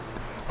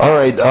All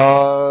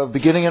right,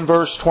 beginning in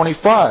verse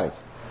 25.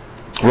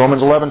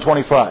 Romans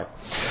 11:25.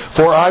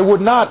 For I would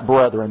not,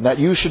 brethren, that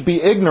you should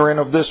be ignorant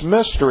of this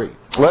mystery,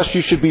 lest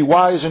you should be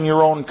wise in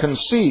your own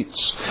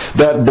conceits,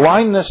 that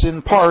blindness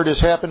in part has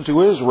happened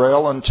to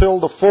Israel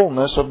until the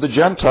fullness of the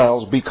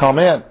Gentiles be come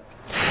in.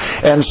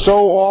 And so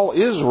all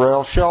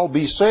Israel shall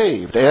be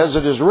saved, as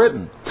it is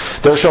written,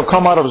 there shall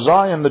come out of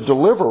Zion the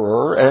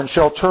deliverer, and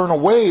shall turn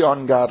away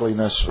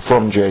ungodliness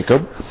from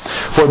Jacob.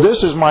 For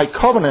this is my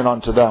covenant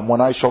unto them,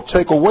 when I shall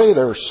take away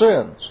their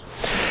sins.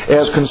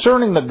 As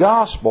concerning the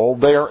gospel,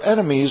 they are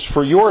enemies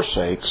for your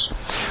sakes,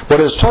 but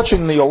as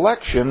touching the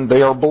election,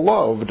 they are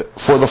beloved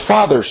for the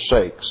Father's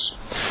sakes.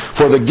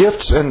 For the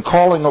gifts and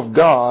calling of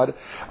God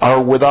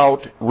are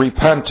without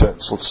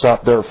repentance. Let's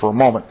stop there for a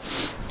moment.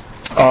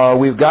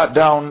 We've got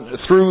down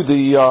through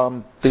the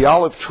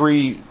olive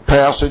tree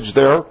passage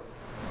there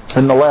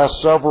in the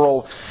last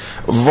several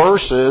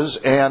verses,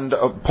 and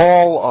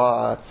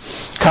Paul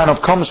kind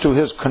of comes to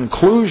his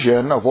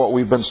conclusion of what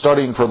we've been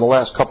studying for the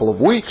last couple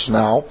of weeks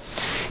now.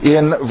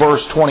 In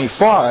verse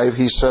 25,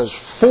 he says,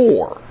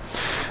 "For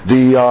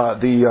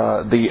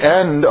the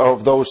end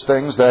of those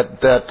things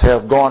that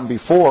have gone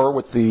before,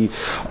 with the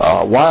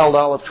wild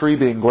olive tree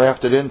being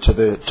grafted into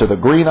the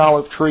green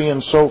olive tree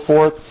and so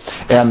forth,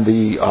 and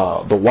the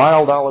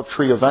wild olive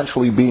tree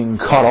eventually being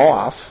cut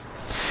off,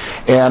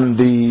 and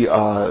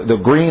the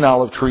green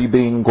olive tree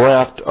being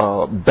grafted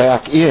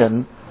back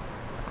in."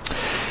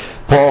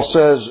 Paul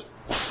says,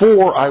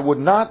 "For I would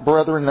not,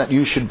 brethren, that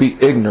you should be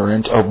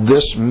ignorant of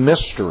this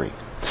mystery,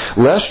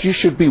 lest you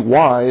should be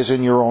wise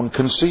in your own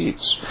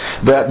conceits,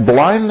 that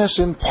blindness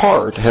in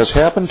part has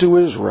happened to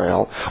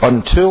Israel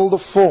until the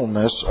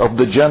fullness of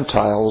the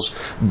Gentiles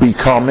be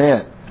come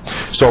in."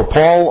 So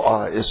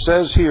Paul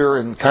says here,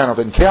 and kind of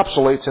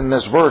encapsulates in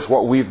this verse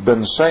what we've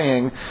been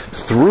saying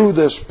through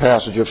this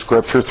passage of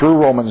Scripture, through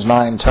Romans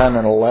 9, 10,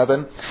 and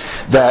 11,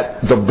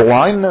 that the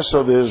blindness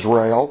of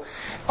Israel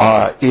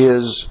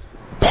is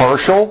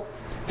partial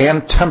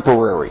and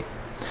temporary.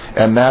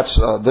 And that's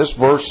this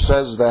verse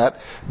says that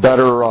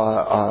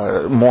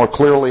better, more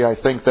clearly, I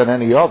think, than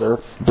any other.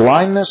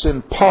 Blindness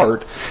in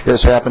part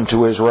has happened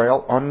to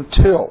Israel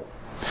until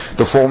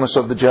the fullness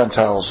of the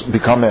Gentiles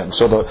become in.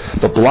 So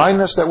the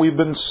blindness that we've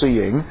been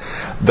seeing,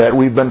 that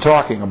we've been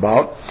talking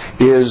about,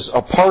 is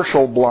a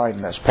partial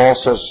blindness. Paul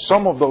says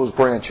some of those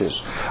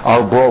branches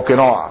are broken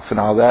off.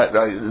 Now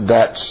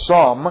that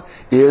some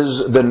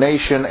is the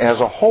nation as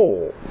a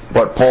whole.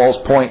 But Paul's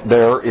point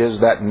there is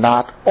that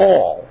not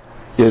all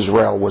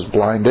Israel was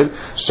blinded.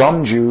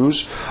 Some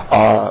Jews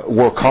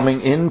were coming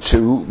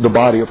into the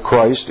body of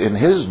Christ in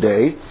his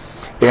day,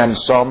 and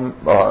some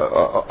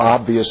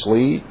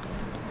obviously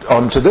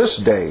unto this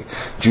day,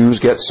 Jews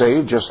get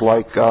saved just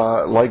like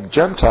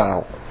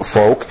Gentile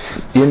folk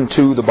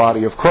into the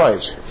body of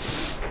Christ.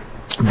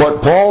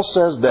 But Paul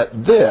says that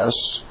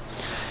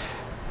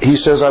he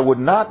says, "I would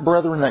not,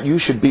 brethren, that you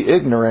should be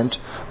ignorant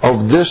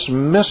of this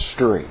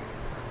mystery."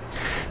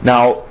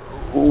 Now,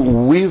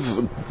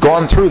 we've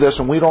gone through this,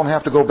 and we don't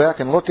have to go back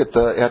and look at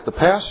the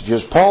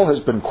passages. Paul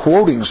has been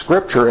quoting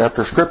Scripture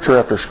after Scripture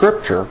after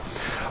Scripture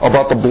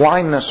about the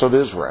blindness of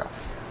Israel.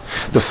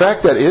 The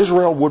fact that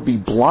Israel would be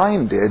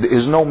blinded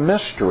is no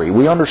mystery.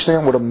 We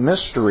understand what a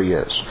mystery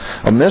is.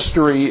 A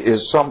mystery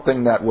is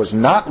something that was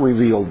not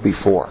revealed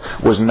before,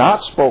 was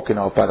not spoken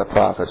of by the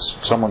prophets.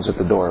 Someone's at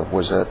the door.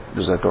 Is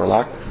that door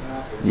locked?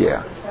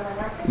 Yeah.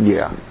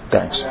 Yeah.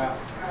 Thanks.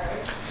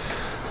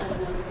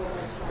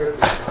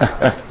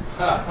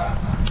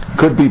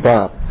 Could be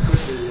Bob.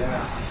 Could be,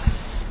 yeah.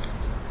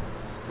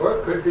 Or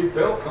it could be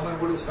Bill coming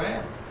with his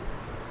van.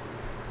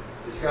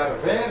 He's got a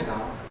van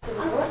now.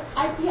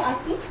 I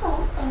think so.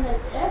 On the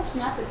edge,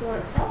 not the door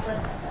itself, but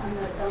on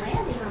the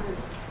landing on the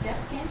deck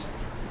bench.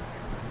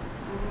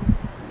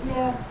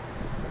 Yeah.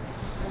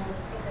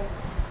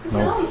 You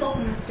can always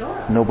open this door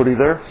up. Nobody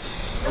there?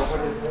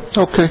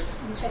 Okay.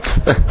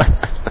 Instead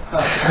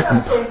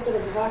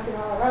of walking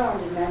all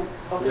around and then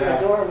open the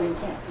door when you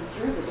can't see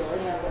through the door,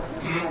 you have to open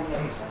it on the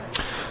other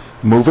side.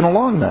 Moving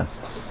along then.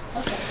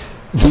 Okay.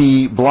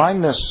 The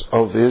blindness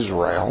of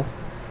Israel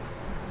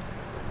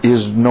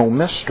is no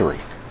mystery.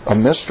 A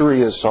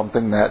mystery is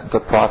something that the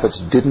prophets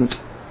didn't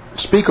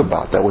speak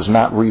about, that was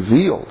not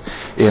revealed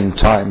in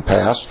time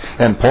past.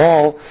 And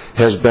Paul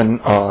has been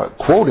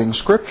quoting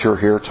Scripture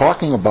here,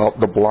 talking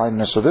about the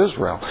blindness of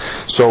Israel.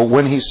 So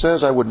when he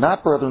says, "I would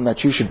not, brethren,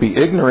 that you should be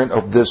ignorant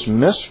of this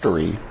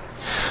mystery,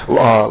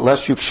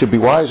 lest you should be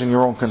wise in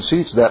your own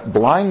conceits, that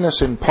blindness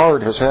in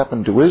part has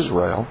happened to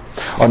Israel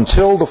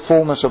until the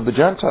fullness of the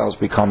Gentiles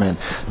be come in."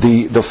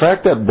 The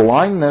fact that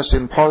blindness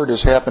in part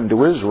has happened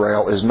to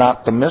Israel is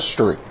not the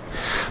mystery.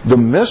 The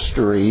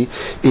mystery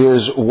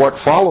is what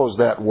follows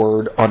that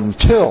word,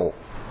 until.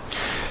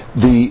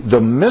 The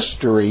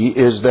mystery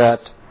is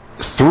that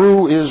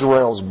through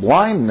Israel's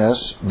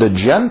blindness, the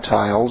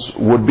Gentiles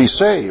would be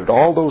saved.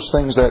 All those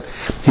things that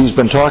he's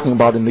been talking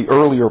about in the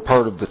earlier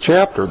part of the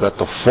chapter, that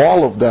the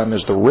fall of them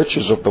is the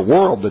riches of the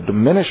world, the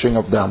diminishing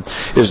of them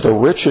is the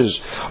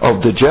riches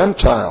of the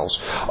Gentiles.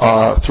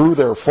 Through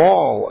their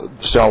fall,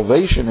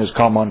 salvation has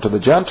come unto the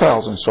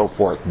Gentiles and so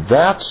forth.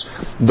 That's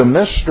the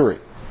mystery.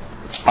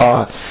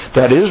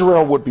 That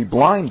Israel would be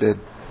blinded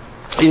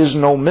is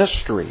no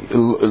mystery.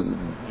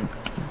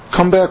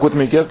 Come back with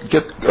me, get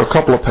a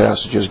couple of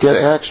passages. Get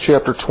Acts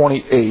chapter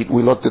 28.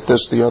 We looked at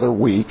this the other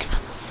week.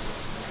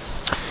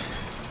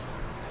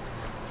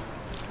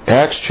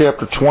 Acts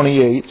chapter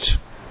 28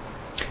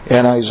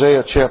 and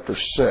Isaiah chapter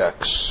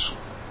 6.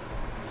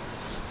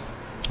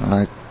 And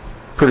I'm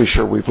pretty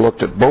sure we've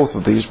looked at both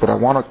of these, but I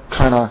want to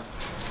kind of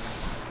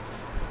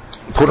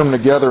put them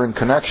together in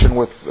connection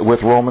with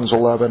Romans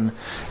 11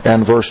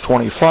 and verse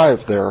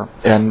 25 there,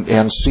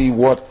 and see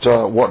what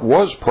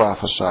was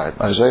prophesied.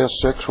 Isaiah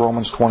 6,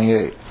 Romans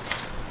 28.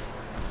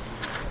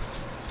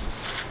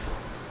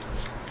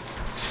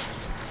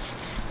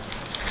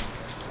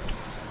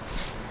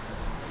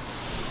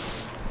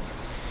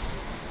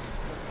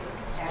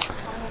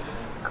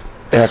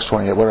 Acts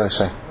 28. What did I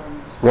say?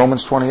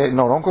 Romans 28?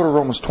 No, don't go to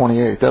Romans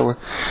 28. That would,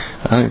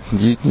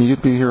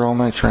 you'd be here all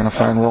night trying to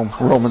find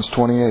Romans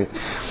 28.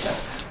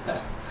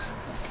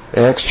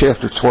 Acts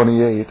chapter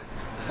 28,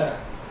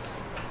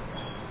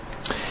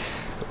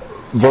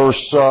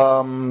 verse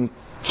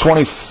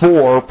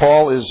 24.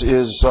 Paul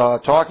is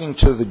talking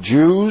to the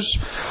Jews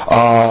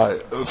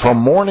from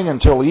morning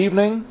until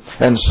evening,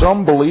 and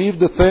some believed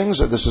the things.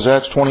 This is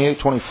Acts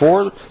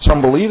 28:24.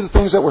 Some believed the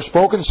things that were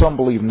spoken, some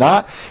believed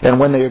not. And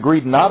when they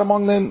agreed not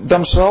among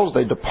themselves,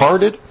 they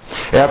departed.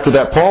 After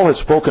that, Paul had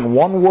spoken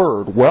one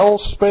word. Well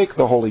spake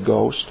the Holy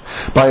Ghost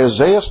by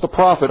Isaiah the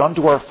prophet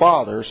unto our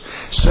fathers,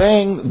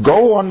 saying,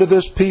 Go unto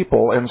this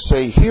people, and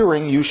say,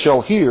 Hearing you shall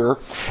hear,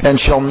 and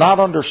shall not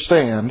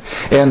understand,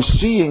 and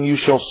seeing you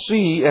shall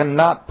see, and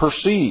not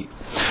perceive.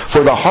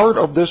 For the heart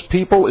of this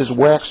people is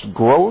waxed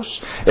gross,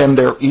 and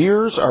their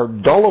ears are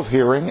dull of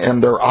hearing,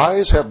 and their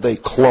eyes have they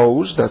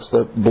closed. That's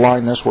the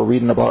blindness we're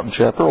reading about in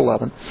chapter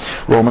 11,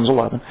 Romans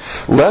 11.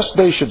 Lest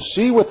they should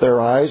see with their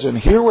eyes, and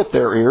hear with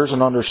their ears,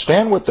 and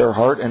understand with their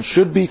heart, and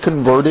should be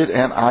converted,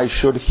 and I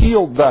should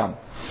heal them.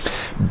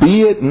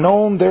 Be it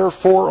known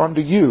therefore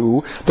unto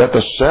you that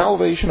the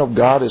salvation of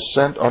God is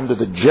sent unto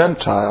the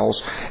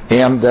Gentiles,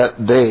 and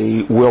that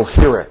they will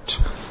hear it.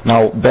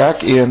 Now,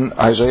 back in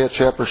Isaiah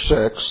chapter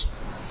 6,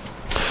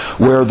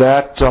 where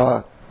that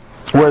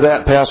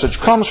passage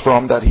comes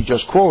from that he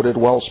just quoted,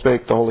 well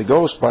spake the Holy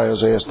Ghost by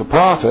Isaiah the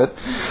prophet,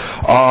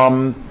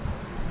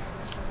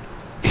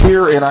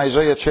 here in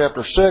Isaiah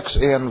chapter 6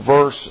 and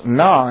verse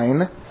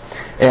 9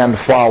 and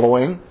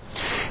following,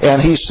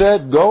 and he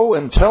said, Go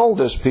and tell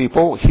this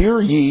people,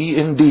 Hear ye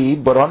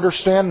indeed, but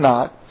understand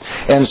not,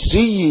 and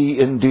see ye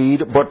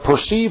indeed, but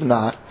perceive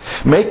not.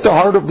 Make the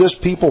heart of this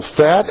people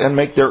fat, and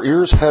make their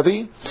ears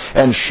heavy,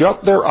 and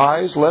shut their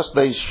eyes, lest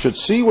they should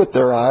see with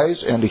their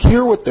eyes, and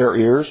hear with their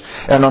ears,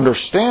 and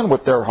understand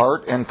with their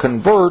heart, and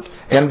convert,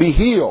 and be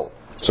healed.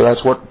 So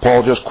that's what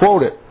Paul just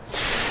quoted.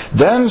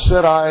 Then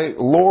said I,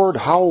 Lord,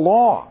 how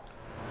long?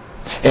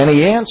 And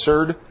he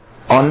answered,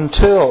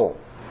 Until.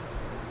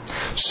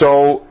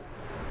 So,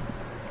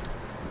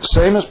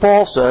 same as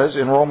Paul says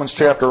in Romans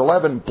chapter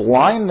 11,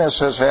 blindness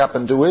has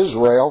happened to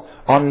Israel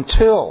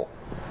until.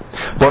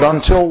 But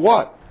until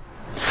what?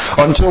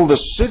 Until the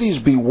cities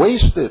be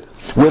wasted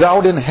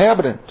without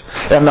inhabitant,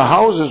 and the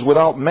houses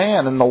without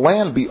man, and the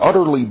land be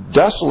utterly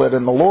desolate,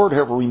 and the Lord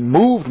have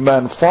removed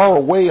men far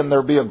away, and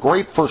there be a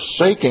great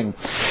forsaking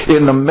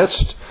in the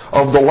midst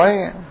of the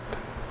land.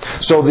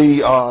 So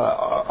the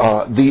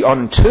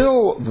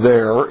until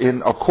there,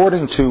 in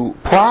according to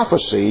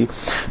prophecy,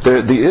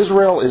 the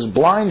Israel is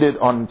blinded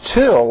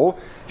until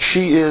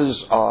she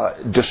is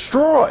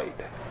destroyed,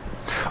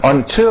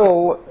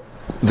 until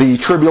the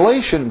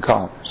tribulation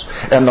comes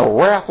and the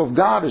wrath of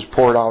God is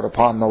poured out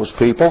upon those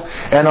people,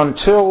 and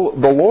until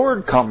the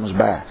Lord comes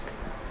back.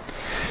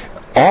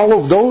 All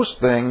of those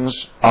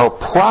things are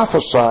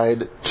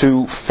prophesied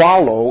to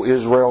follow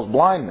Israel's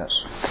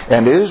blindness.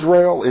 And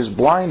Israel is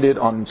blinded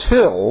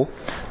until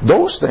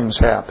those things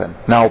happen.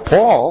 Now,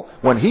 Paul,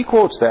 when he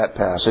quotes that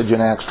passage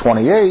in Acts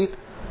 28,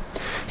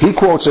 he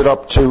quotes it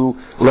up to,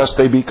 lest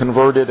they be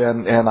converted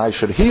and I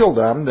should heal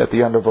them, at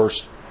the end of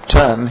verse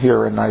 10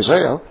 here in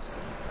Isaiah.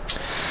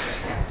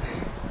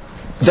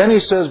 Then he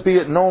says, Be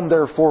it known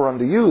therefore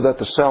unto you that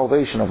the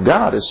salvation of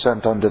God is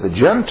sent unto the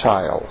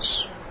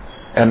Gentiles,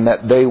 and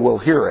that they will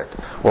hear it.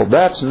 Well,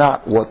 that's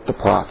not what the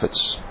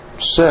prophets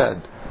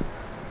said.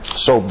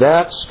 So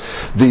that's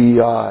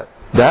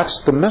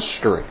the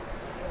mystery,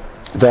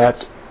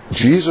 that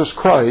Jesus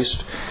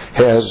Christ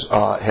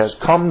has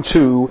come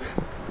to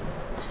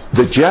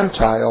the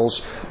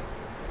Gentiles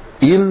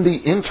in the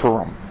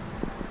interim.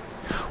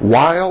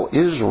 While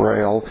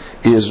Israel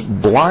is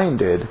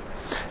blinded,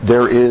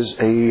 there's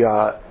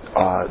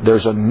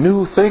a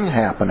new thing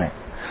happening.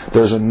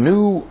 There's a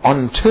new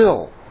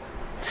until.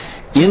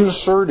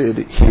 inserted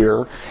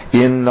here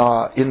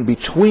in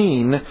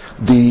between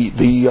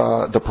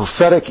the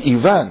prophetic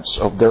events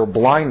of their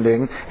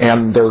blinding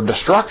and their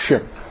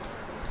destruction.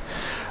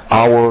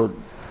 Our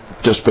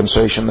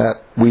dispensation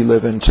that we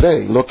live in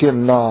today. Look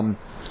in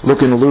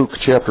Luke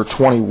chapter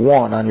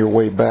 21 on your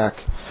way back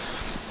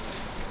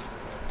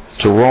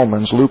to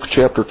Romans. Luke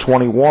chapter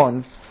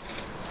 21,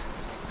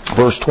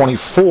 verse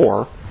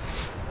 24.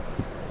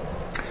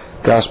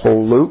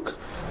 Gospel of Luke.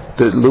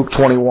 Luke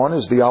 21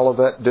 is the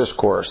Olivet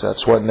Discourse.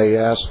 That's when they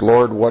asked,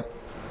 Lord,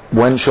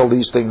 when shall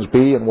these things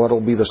be, and what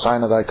will be the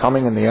sign of thy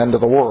coming and the end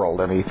of the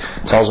world? And he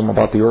tells them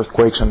about the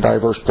earthquakes in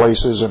diverse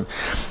places and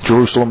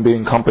Jerusalem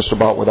being compassed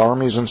about with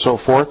armies and so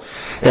forth.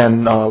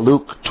 And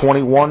Luke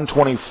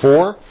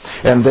 21:24,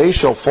 and they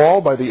shall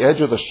fall by the edge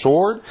of the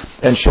sword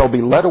and shall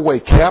be led away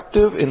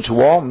captive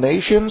into all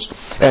nations,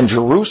 and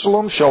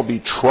Jerusalem shall be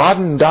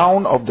trodden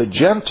down of the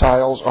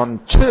Gentiles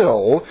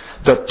until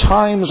the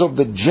times of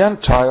the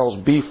Gentiles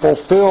be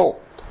fulfilled.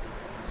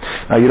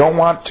 Now, you don't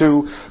want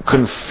to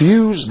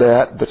confuse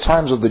that, the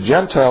times of the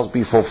Gentiles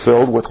be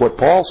fulfilled, with what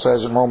Paul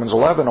says in Romans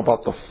 11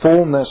 about the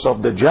fullness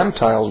of the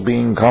Gentiles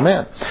being come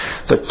in.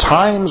 The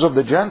times of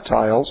the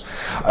Gentiles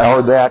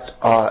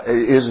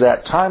is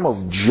that time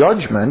of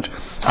judgment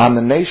on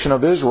the nation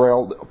of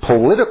Israel,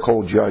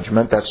 political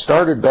judgment that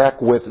started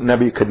back with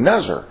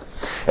Nebuchadnezzar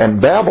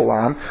and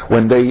Babylon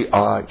when they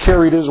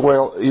carried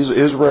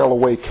Israel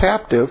away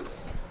captive.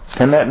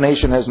 And that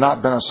nation has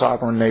not been a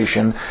sovereign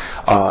nation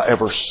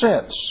ever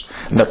since.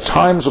 And the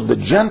times of the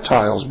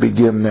Gentiles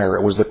begin there.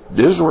 It was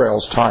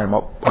Israel's time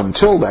up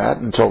until that,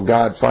 until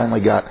God finally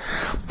got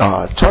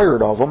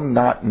tired of them,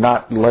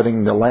 not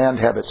letting the land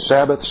have its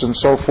Sabbaths and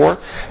so forth.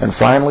 And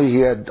finally he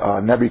had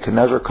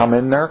Nebuchadnezzar come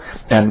in there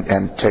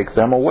and take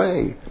them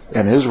away.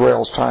 And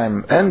Israel's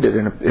time ended,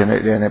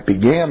 and it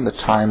began the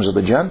times of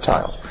the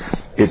Gentiles.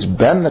 It's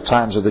been the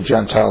times of the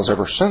Gentiles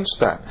ever since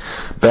then.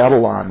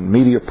 Babylon,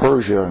 Media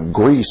Persia, and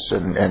Greece,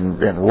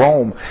 and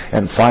Rome,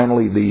 and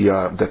finally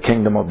the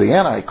kingdom of the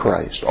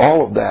Antichrist.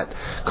 All of that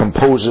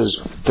composes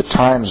the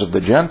times of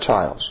the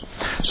Gentiles.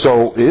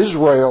 So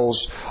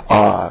Israel's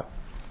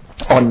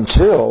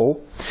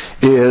until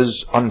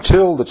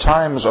the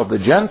times of the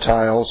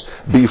Gentiles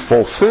be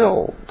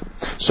fulfilled.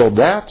 So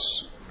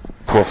that's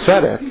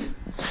prophetic.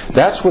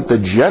 That's what the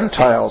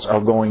Gentiles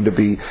are going to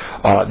be.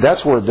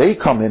 That's where they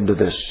come into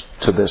this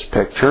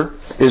picture,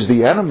 is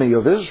the enemy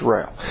of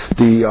Israel,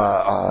 the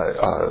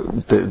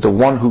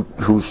one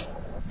who's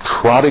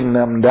trotting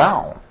them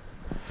down,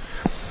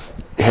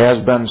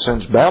 has been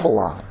since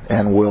Babylon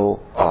and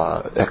will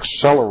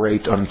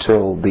accelerate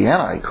until the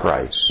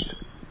Antichrist.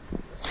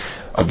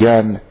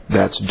 Again,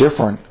 that's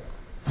different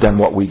than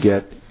what we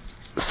get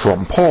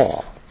from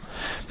Paul.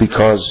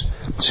 Because,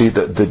 see,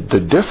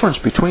 the difference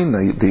between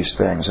these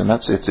things, and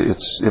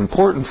it's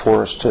important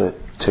for us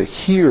to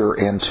hear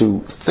and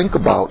to think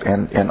about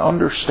and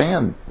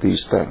understand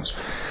these things.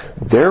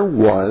 There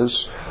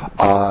was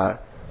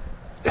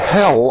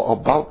hell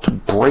about to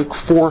break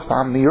forth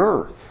on the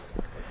earth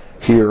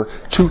here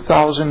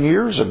 2,000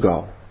 years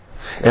ago.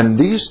 And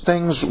these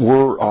things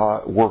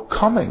were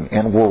coming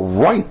and were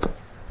ripe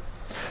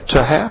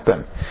to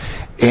happen.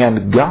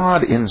 And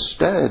God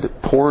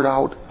instead poured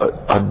out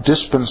a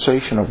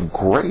dispensation of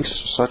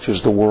grace such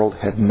as the world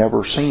had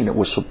never seen. It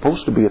was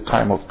supposed to be a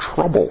time of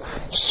trouble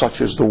such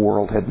as the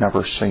world had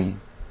never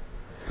seen.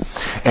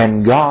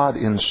 And God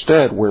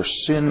instead, where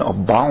sin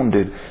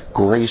abounded,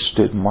 grace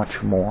did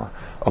much more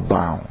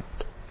abound.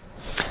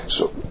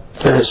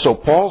 So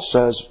Paul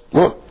says,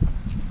 look,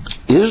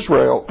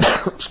 Israel,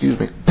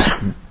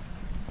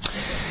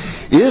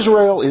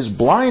 Israel is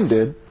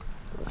blinded,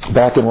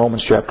 back in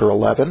Romans chapter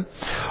 11,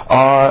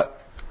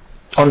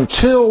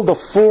 until the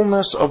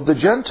fullness of the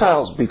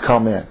Gentiles be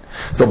come in.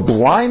 The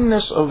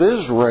blindness of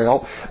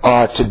Israel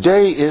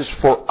today is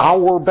for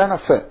our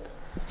benefit.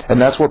 And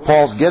that's what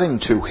Paul's getting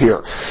to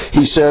here.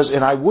 He says,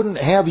 and I wouldn't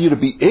have you to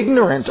be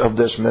ignorant of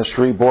this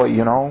mystery. Boy,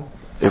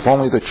 if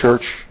only the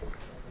church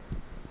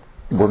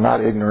were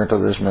not ignorant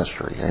of this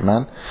mystery.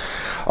 Amen?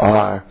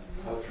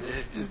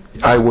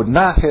 I would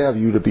not have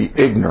you to be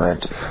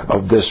ignorant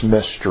of this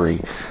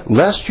mystery,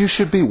 lest you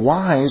should be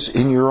wise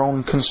in your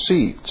own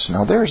conceits.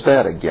 Now there's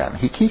that again.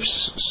 He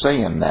keeps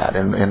saying that,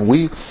 and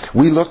we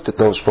looked at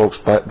those folks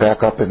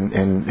back up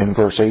in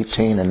verse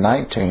 18 and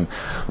 19,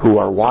 who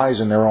are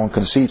wise in their own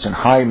conceits and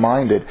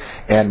high-minded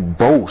and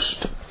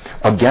boast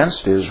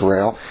against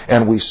Israel,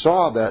 and we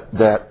saw that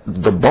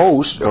the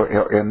boast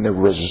and the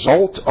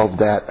result of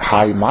that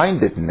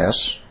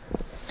high-mindedness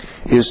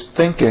is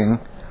thinking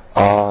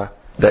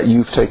that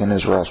you've taken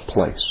Israel's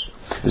place.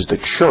 Is the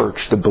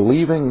church, the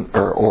believing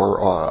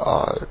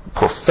or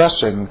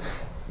professing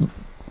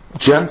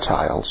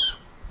Gentiles,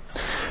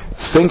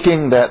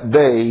 thinking that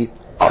they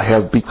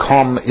have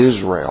become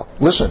Israel.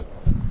 Listen,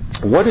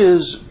 what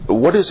is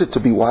it to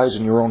be wise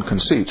in your own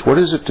conceits? What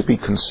is it to be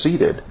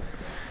conceited?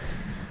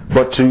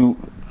 But to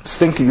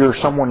think you're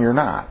someone you're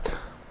not.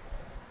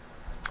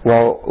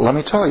 Well, let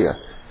me tell you,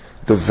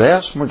 the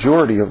vast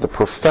majority of the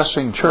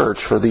professing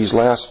church for these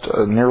last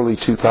nearly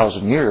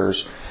 2,000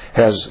 years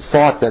has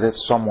thought that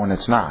it's someone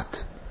it's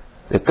not.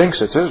 It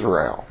thinks it's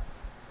Israel.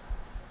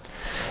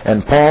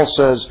 And Paul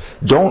says,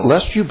 don't,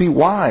 lest you be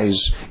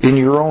wise in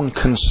your own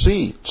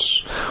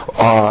conceits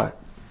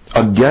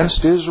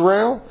against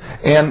Israel,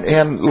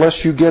 and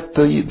lest you get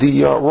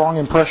the wrong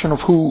impression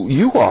of who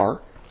you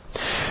are,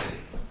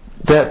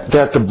 that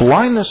the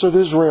blindness of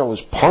Israel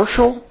is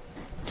partial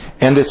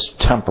and it's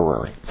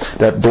temporary.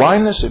 That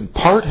blindness in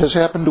part has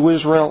happened to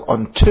Israel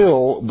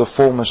until the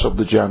fullness of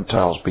the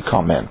Gentiles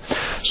become in.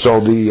 So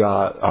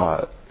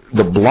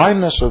the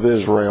blindness of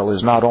Israel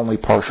is not only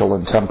partial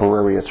and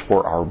temporary, it's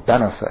for our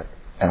benefit,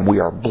 and we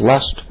are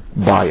blessed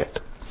by it.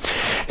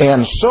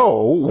 And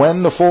so,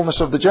 when the fullness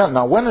of the Gentiles...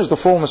 Now, when is the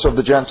fullness of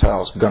the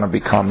Gentiles going to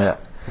become in?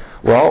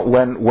 Well,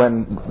 when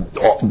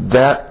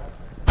that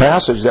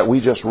passage that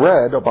we just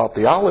read about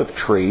the olive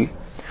tree,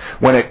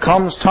 when it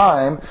comes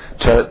time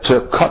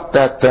to cut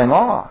that thing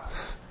off.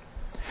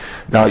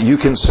 Now, you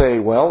can say,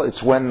 well,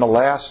 it's when the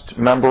last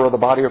member of the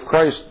body of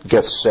Christ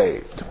gets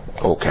saved.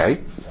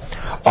 Okay.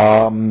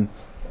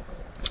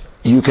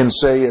 You can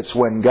say it's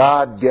when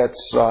God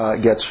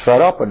gets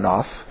fed up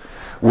enough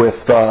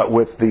with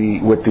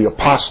the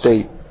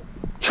apostate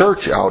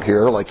church out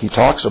here, like he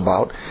talks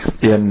about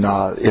in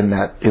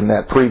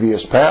that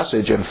previous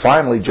passage, and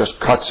finally just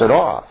cuts it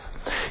off.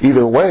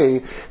 Either way,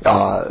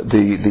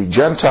 the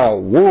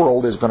Gentile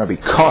world is going to be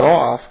cut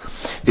off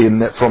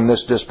from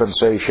this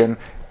dispensation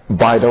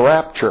by the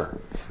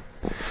rapture.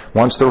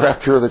 Once the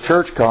rapture of the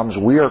church comes,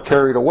 we are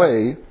carried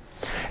away,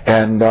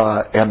 and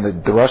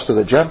the rest of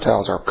the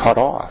Gentiles are cut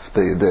off.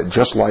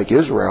 Just like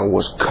Israel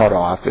was cut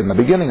off in the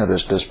beginning of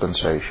this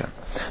dispensation.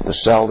 The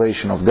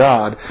salvation of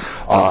God,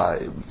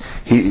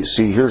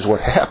 here's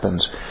what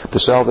happens. The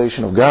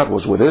salvation of God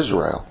was with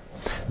Israel.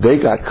 They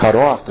got cut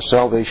off. The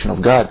salvation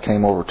of God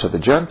came over to the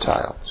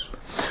Gentiles.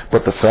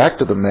 But the fact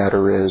of the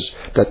matter is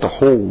that the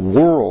whole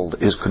world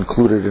is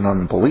concluded in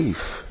unbelief.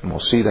 And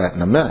we'll see that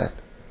in a minute.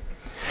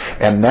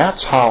 And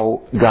that's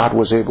how God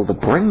was able to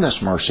bring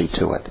this mercy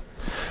to it.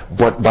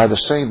 But by the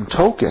same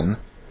token,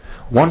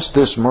 once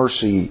this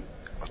mercy,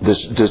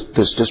 this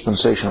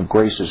dispensation of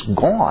grace is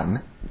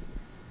gone,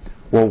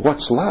 well,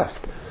 what's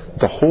left?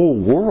 The whole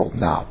world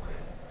now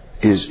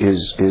is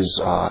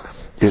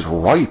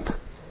ripe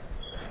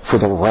for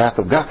the wrath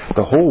of God.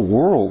 The whole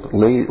world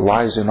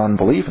lies in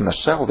unbelief, and the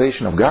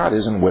salvation of God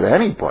isn't with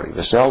anybody.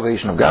 The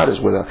salvation of God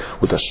is with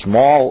a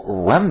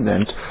small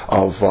remnant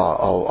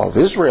of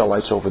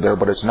Israelites over there,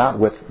 but it's not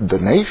with the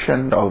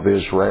nation of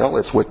Israel.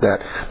 It's with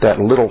that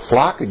little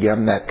flock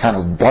again, that kind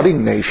of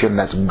budding nation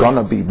that's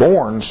gonna be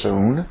born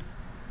soon.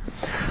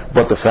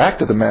 But the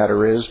fact of the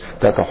matter is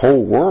that the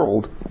whole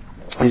world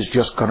is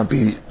just going to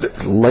be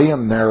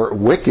laying there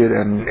wicked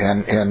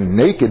and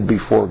naked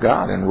before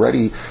God and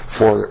ready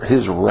for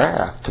His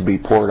wrath to be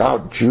poured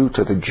out, Jew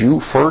to the Jew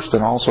first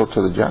and also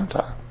to the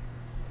Gentile.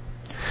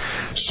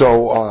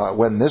 So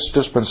when this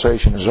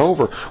dispensation is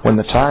over, when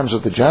the times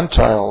of the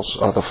Gentiles,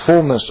 the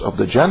fullness of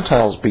the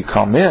Gentiles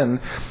become in,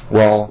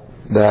 well,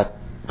 that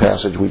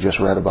passage we just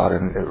read about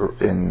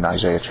in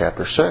Isaiah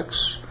chapter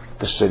 6,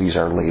 the cities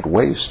are laid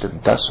waste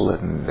and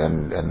desolate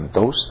and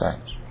those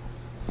things.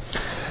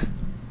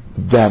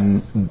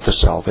 Then the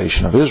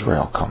salvation of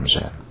Israel comes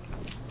in.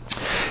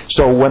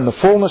 So when the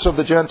fullness of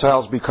the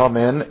Gentiles become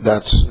in,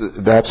 that's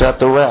at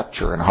the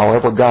rapture. And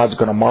however God's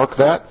going to mark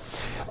that,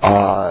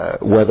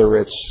 whether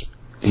it's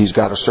He's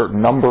got a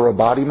certain number of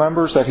body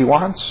members that He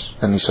wants,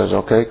 and He says,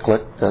 okay,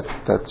 click,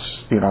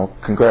 that's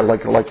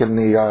like in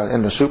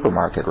the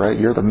supermarket, right?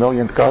 You're the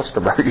millionth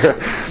customer.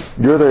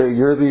 You're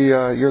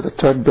the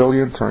 10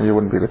 billionth, or you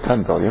wouldn't be the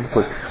 10 billionth,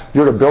 but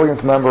you're the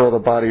billionth member of the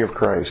body of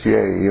Christ.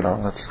 Yay,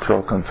 let's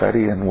throw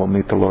confetti and we'll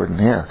meet the Lord in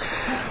here.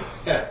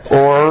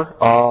 Or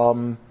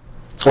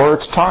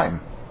it's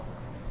time.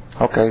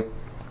 Okay,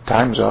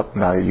 time's up.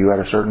 Now you had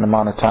a certain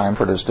amount of time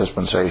for this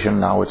dispensation.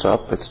 Now it's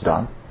up. It's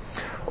done.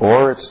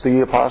 Or it's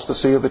the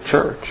apostasy of the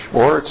church.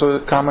 Or it's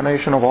a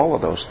combination of all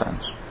of those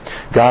things.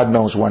 God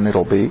knows when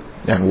it'll be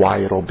and why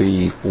it'll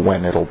be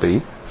when it'll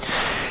be.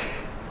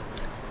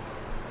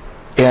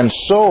 And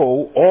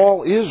so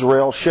all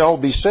Israel shall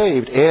be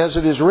saved, as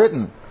it is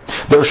written.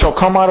 There shall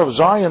come out of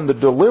Zion the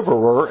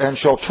deliverer, and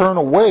shall turn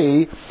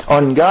away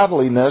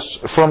ungodliness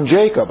from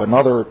Jacob.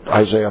 Another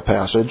Isaiah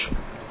passage.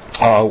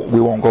 We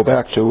won't go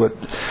back to it.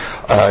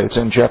 It's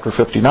in chapter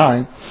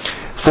 59.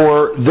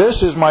 For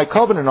this is my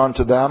covenant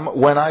unto them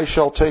when I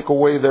shall take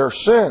away their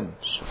sins.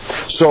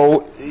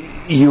 So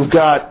you've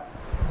got,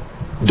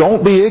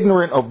 don't be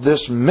ignorant of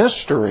this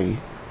mystery.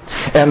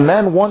 And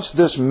then once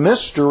this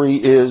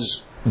mystery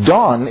is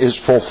done, is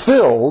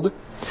fulfilled,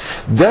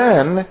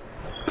 then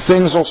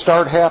things will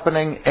start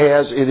happening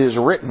as it is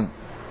written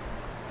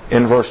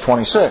in verse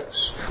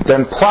 26.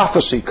 Then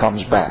prophecy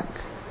comes back.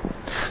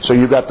 So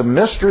you've got the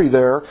mystery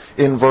there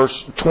in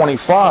verse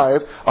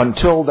 25.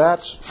 Until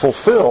that's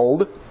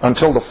fulfilled,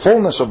 until the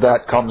fullness of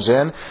that comes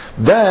in,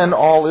 then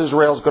all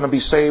Israel is going to be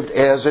saved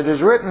as it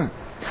is written.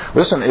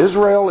 Listen,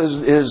 Israel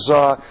is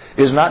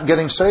not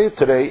getting saved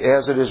today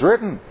as it is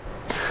written.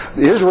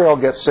 Israel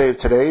gets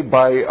saved today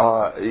by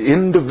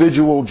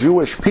individual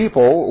Jewish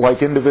people,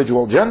 like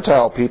individual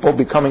Gentile people,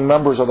 becoming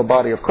members of the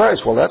body of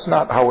Christ. Well, that's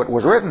not how it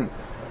was written.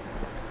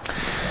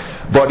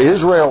 But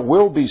Israel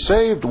will be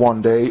saved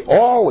one day.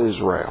 All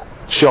Israel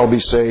shall be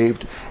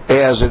saved,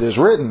 as it is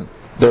written.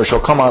 There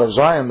shall come out of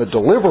Zion the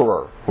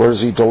deliverer. Where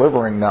is he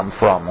delivering them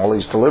from? Well,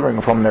 he's delivering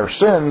them from their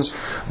sins,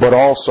 but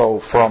also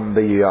from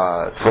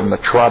the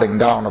trotting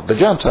down of the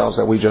Gentiles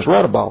that we just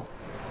read about.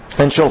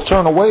 And shall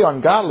turn away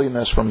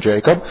ungodliness from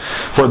Jacob,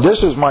 for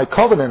this is my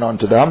covenant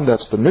unto them,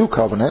 that's the new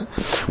covenant,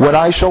 when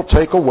I shall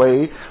take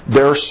away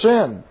their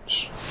sins.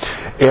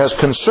 As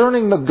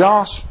concerning the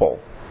gospel,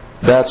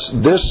 that's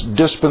this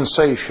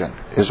dispensation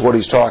is what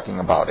he's talking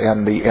about,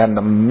 and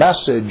the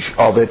message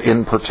of it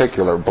in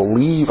particular.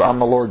 Believe on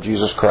the Lord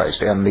Jesus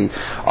Christ and the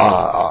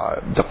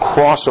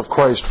cross of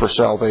Christ for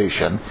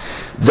salvation.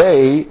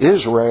 They,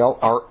 Israel,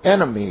 are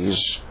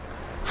enemies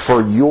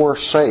for your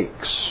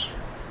sakes.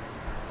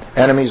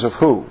 Enemies of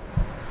who?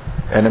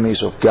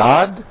 Enemies of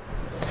God,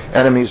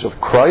 enemies of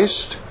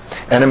Christ,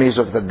 enemies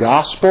of the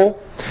gospel,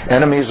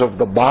 enemies of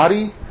the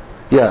body.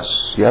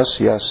 Yes,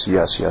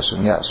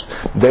 and yes.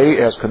 They,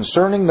 as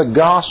concerning the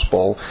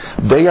gospel,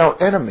 they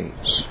are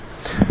enemies.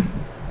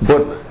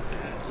 But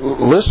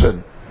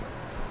listen,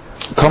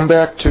 come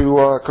back,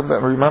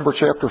 remember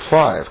chapter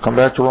 5. Come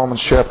back to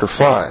Romans chapter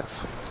 5.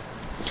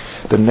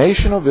 The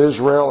nation of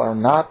Israel are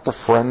not the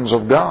friends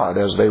of God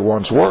as they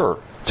once were.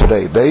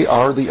 Today, they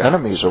are the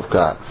enemies of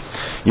God.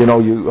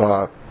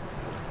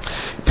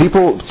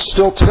 People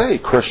still today,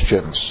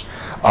 Christians,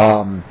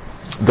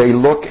 they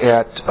look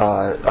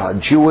at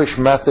Jewish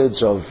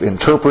methods of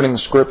interpreting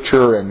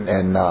Scripture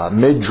and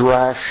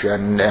midrash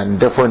and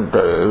different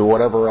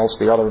whatever else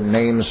the other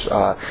names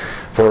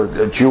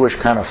for Jewish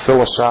kind of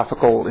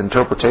philosophical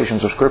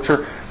interpretations of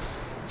Scripture,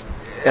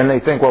 and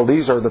they think, well,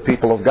 these are the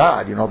people of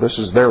God. This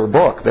is their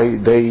book. They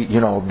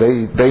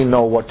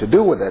know what to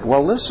do with it.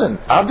 Well, listen,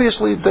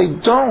 obviously they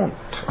don't.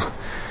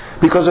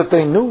 Because if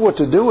they knew what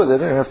to do with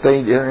it, and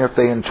if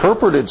they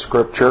interpreted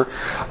Scripture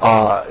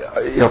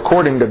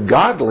according to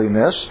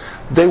godliness,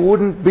 they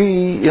wouldn't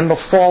be in the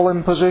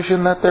fallen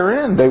position that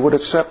they're in. They would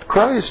accept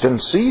Christ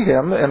and see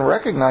Him and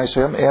recognize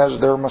Him as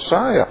their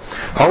Messiah.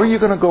 How are you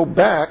going to go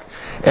back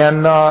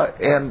and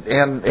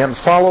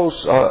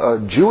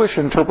follow Jewish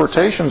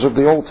interpretations of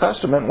the Old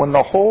Testament when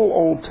the whole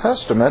Old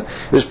Testament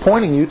is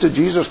pointing you to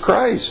Jesus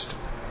Christ,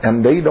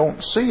 and they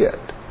don't see it?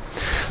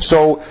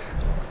 So,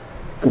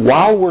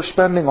 while we're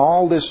spending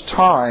all this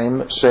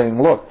time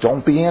saying, look,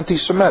 don't be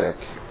anti-Semitic,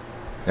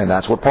 and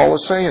that's what Paul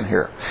is saying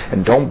here,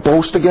 and don't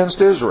boast against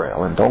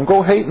Israel, and don't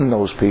go hating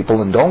those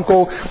people, and don't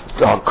go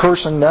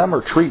cursing them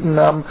or treating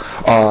them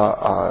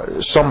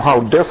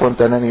somehow different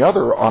than any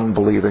other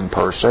unbelieving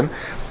person,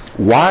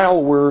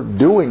 while we're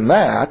doing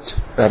that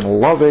and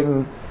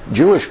loving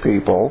Jewish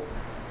people,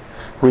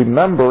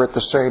 remember at the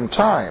same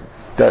time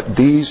that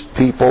these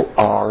people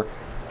are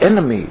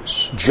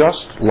enemies,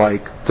 just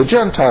like the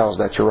Gentiles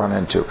that you run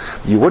into.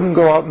 You wouldn't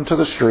go out into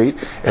the street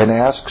and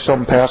ask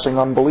some passing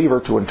unbeliever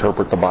to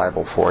interpret the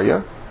Bible for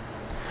you.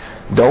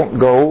 Don't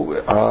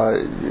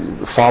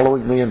go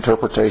following the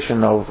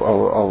interpretation of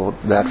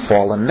that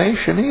fallen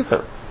nation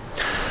either.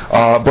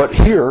 But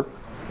here,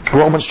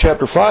 Romans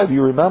chapter 5,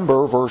 you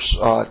remember verse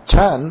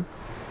 10,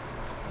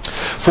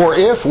 for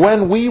if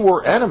when we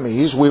were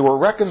enemies we were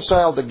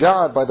reconciled to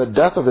God by the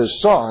death of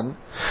His Son,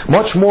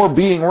 much more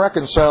being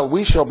reconciled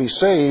we shall be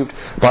saved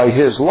by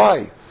His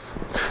life.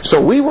 So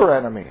we were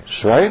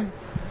enemies, right?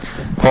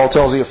 Paul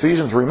tells the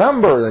Ephesians,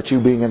 remember that you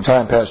being in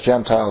time past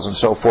Gentiles and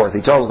so forth.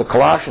 He tells the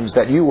Colossians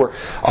that you were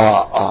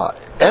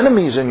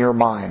enemies in your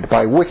mind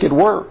by wicked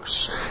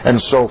works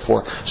and so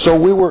forth. So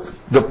we were,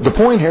 the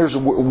point here is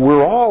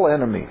we're all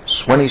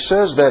enemies. When he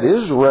says that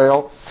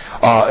Israel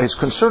is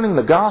concerning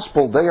the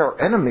gospel, they are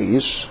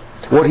enemies,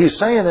 what he's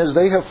saying is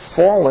they have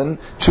fallen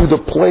to the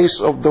place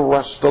of the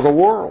rest of the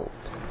world.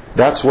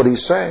 That's what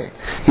he's saying.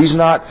 He's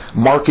not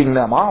marking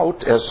them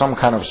out as some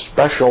kind of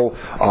special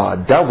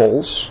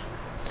devils,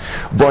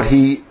 but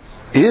he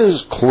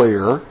is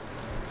clear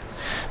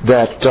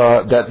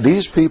that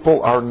these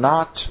people are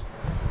not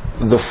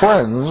the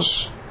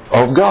friends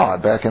of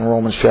God. Back in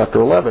Romans chapter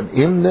 11,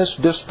 in this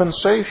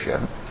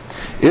dispensation,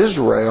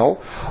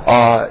 Israel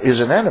is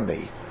an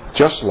enemy,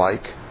 just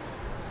like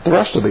the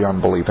rest of the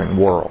unbelieving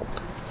world.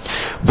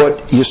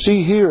 But you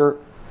see here,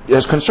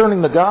 as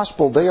concerning the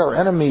gospel, they are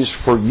enemies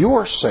for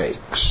your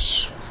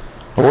sakes.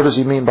 Well, what does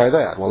he mean by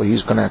that? Well,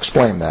 he's going to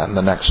explain that in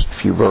the next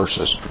few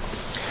verses.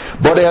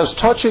 But as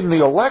touching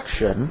the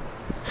election,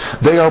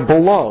 they are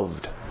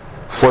beloved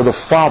for the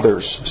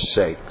Father's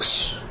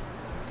sakes.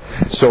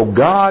 So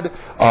God,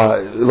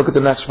 look at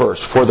the next verse.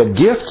 For the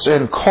gifts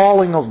and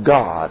calling of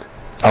God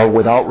are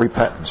without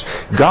repentance.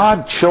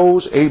 God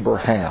chose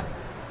Abraham,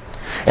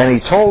 and He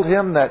told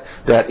him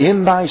that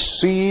in thy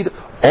seed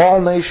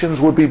all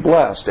nations would be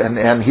blessed.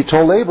 And He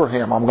told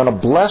Abraham, I'm going to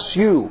bless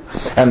you,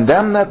 and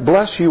them that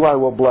bless you I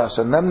will bless,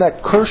 and them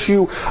that curse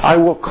you I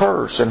will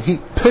curse. And He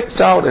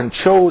picked out and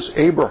chose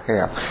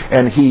Abraham,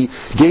 and He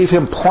gave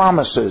him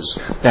promises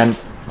and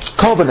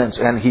covenants,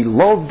 and He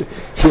loved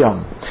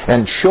him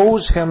and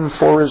chose him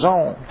for His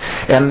own.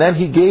 And then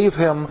He gave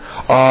him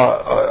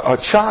a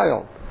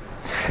child,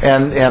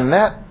 and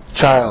that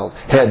child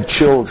had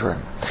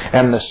children.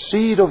 And the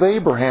seed of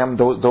Abraham,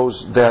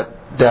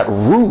 that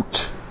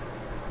root,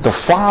 the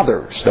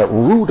fathers, that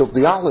root of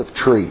the olive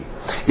tree,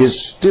 is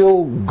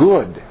still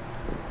good.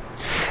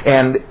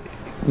 And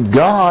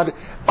God,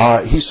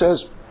 He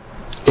says,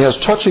 as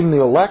touching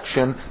the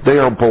election, they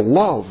are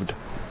beloved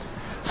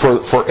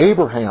for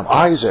Abraham,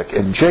 Isaac,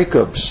 and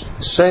Jacob's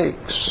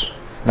sakes.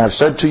 And I've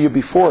said to you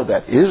before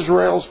that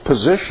Israel's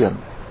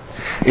position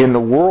in the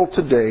world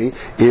today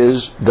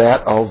is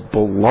that of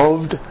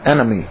beloved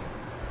enemy.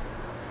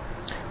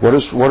 What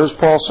does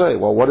Paul say?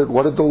 Well,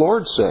 what did the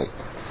Lord say?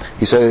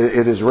 He said,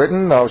 "It is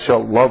written, thou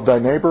shalt love thy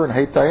neighbor and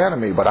hate thy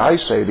enemy. But I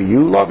say to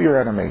you, love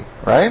your enemy."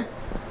 Right?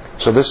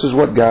 So this is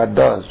what God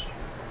does.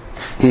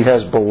 He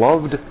has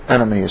beloved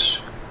enemies.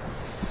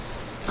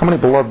 How many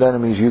beloved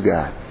enemies you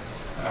got?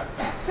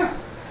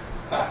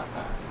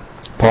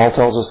 Paul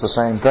tells us the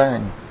same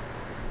thing.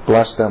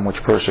 Bless them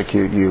which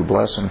persecute you.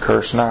 Bless and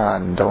curse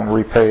not. And don't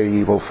repay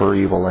evil for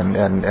evil,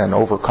 and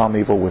overcome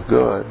evil with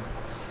good.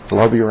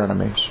 Love your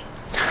enemies.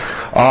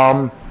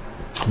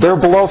 They're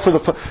beloved for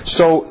the...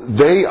 So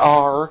they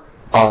are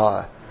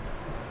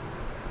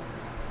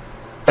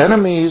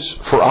enemies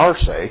for our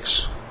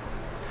sakes.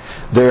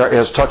 They are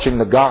as touching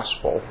the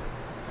gospel,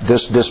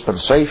 this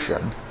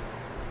dispensation.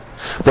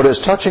 But as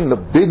touching the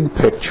big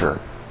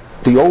picture,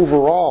 the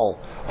overall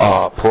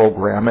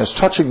program, as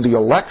touching the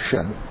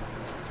election,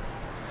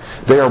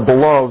 they are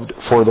beloved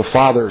for the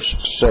Father's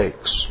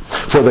sakes.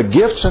 For the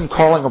gifts and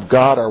calling of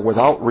God are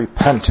without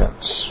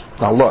repentance.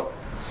 Now look,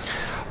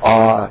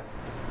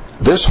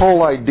 this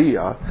whole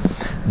idea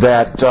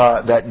that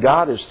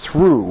God is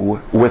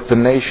through with the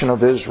nation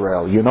of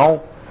Israel, you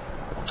know,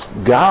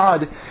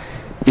 God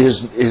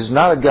is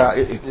not a God.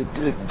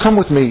 Come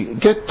with me.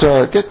 Get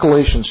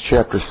Galatians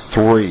chapter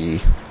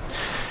 3.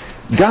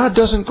 God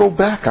doesn't go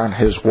back on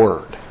His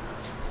word.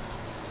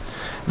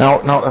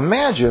 Now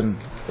imagine,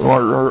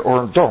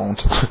 or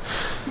don't,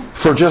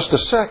 for just a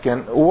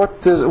second,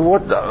 what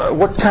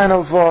kind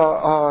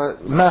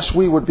of mess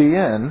we would be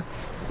in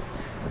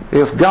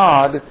if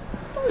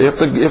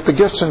the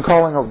gifts and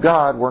calling of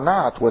God were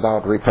not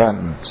without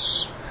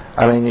repentance.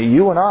 I mean,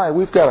 you and I,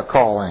 we've got a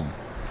calling,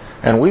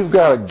 and we've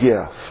got a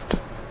gift.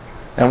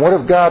 And what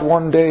if God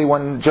one day,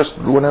 when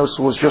it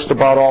was just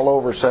about all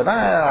over, said,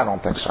 I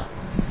don't think so.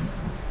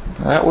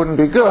 That wouldn't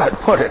be good,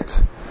 would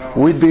it?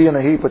 We'd be in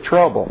a heap of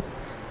trouble.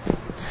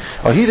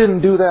 Well, He didn't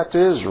do that to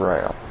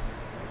Israel.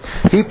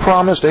 He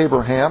promised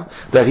Abraham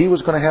that he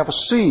was going to have a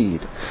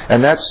seed,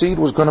 and that seed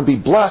was going to be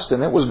blessed,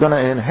 and it was going to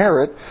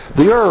inherit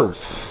the earth.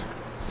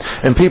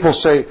 And people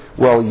say,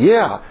 well,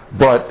 yeah,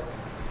 but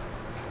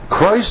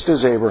Christ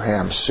is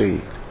Abraham's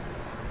seed.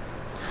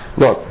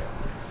 Look,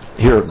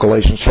 here,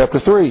 Galatians chapter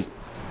 3,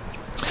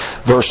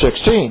 verse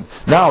 16.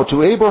 Now,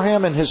 to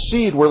Abraham and his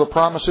seed were the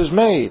promises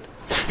made.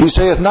 He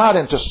saith not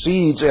unto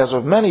seeds as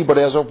of many, but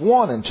as of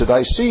one, and to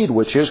thy seed,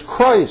 which is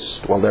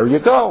Christ. Well, there you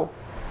go.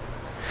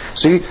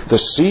 See, the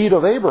seed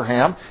of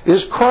Abraham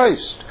is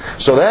Christ.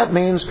 So that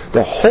means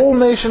the whole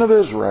nation of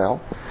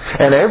Israel,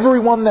 and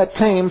everyone that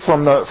came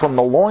from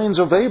the loins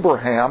of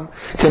Abraham,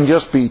 can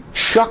just be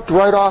chucked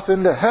right off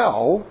into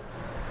hell,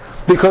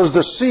 because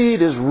the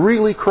seed is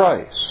really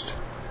Christ.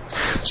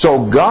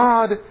 So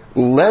God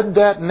led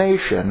that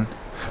nation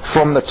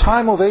from the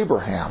time of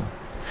Abraham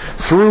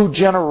through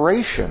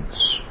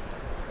generations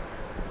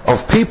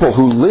of people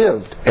who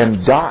lived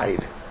and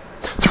died,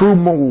 through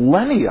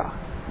millennia,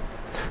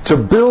 to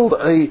build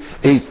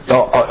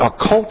a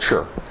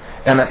culture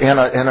and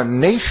a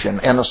nation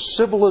and a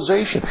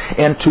civilization,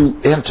 and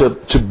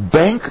to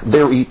bank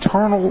their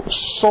eternal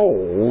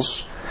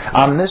souls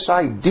on this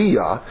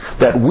idea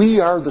that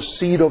we are the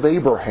seed of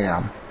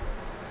Abraham.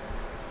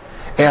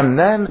 And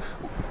then,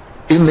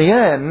 in the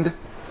end,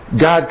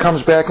 God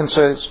comes back and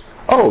says,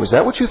 "Oh, is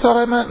that what you thought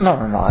I meant? No,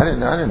 I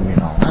didn't mean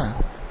all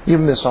that. You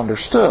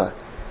misunderstood.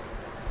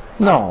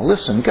 No,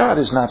 listen, God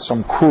is not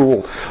some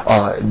cruel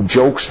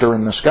jokester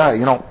in the sky.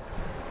 You know,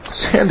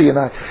 Sandy and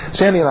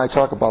I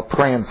talk about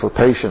praying for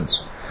patience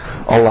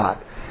a lot.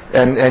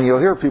 And you'll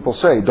hear people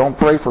say, don't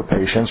pray for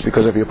patience,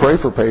 because if you pray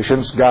for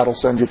patience, God will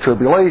send you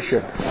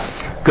tribulation.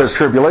 Because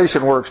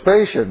tribulation works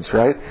patience,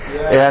 right?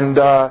 Yeah. And,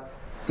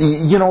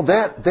 you know,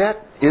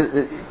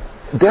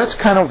 that's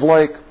kind of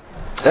like,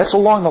 that's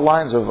along the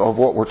lines of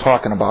what we're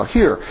talking about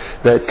here.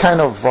 That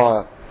kind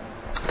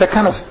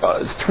of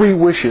three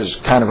wishes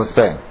kind of a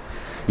thing.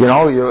 You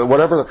know,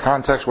 whatever the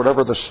context,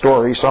 whatever the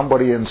story,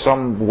 somebody in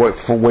some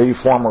way,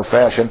 form, or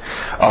fashion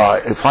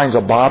finds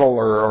a bottle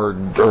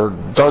or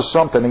does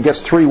something and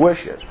gets three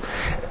wishes.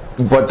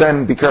 But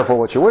then be careful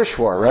what you wish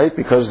for, right?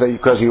 Because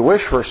you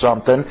wish for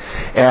something,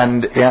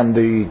 and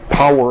the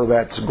power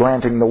that's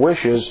granting the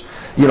wishes,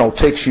 you know,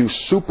 takes you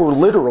super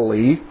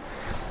literally,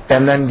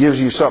 and then gives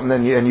you something,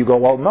 and you go,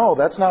 well, no,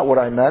 that's not what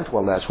I meant.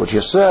 Well, that's what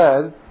you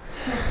said.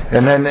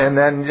 And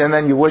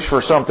then you wish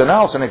for something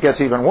else, and it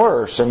gets even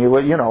worse. And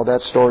you know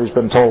that story's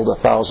been told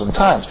 1,000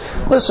 times.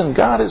 Listen,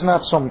 God is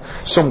not some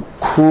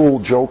cruel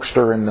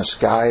jokester in the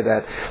sky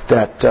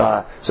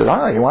that says,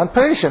 you want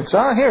patience?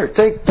 Here,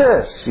 take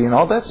this.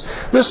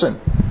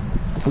 Listen.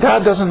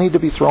 God doesn't need to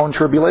be throwing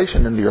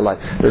tribulation into your life.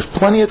 There's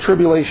plenty of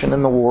tribulation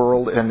in the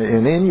world and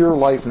in your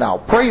life now.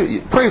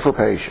 Pray for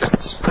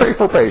patience. Pray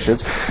for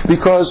patience,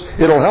 because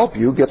it'll help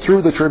you get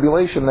through the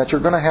tribulation that you're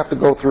going to have to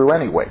go through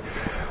anyway.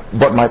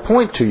 But my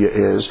point to you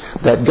is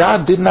that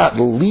God did not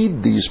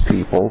lead these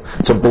people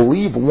to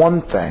believe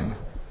one thing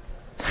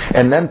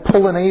and then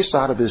pull an ace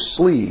out of his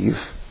sleeve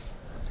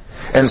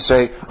and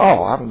say,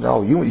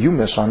 you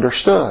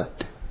misunderstood.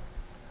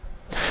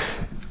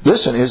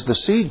 Listen, is the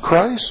seed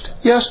Christ?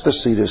 Yes, the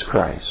seed is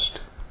Christ.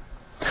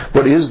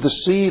 But is the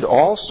seed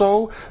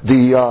also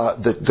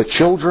the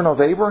children of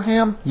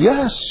Abraham?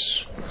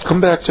 Yes. Come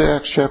back to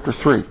Acts chapter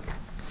 3.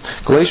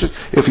 Galatians,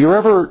 if you're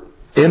ever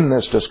in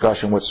this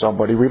discussion with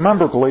somebody,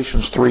 remember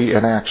Galatians 3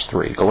 and Acts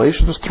 3.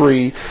 Galatians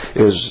 3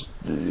 is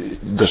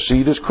the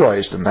seed is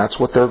Christ, and that's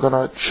what they're going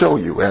to show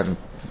you. And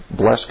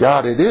bless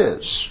God, it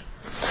is.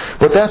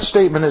 But that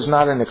statement is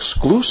not an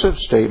exclusive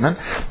statement.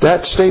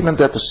 That statement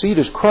that the seed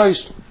is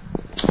Christ,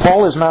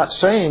 Paul is not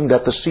saying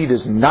that the seed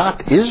is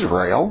not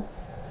Israel.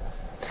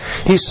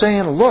 He's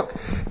saying, look,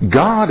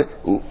 God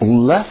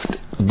left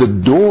the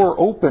door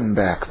open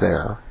back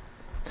there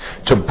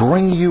to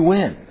bring you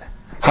in.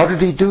 How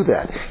did he do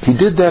that? He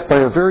did that by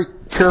a very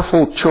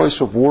careful choice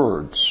of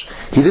words.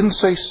 He didn't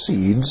say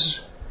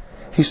seeds.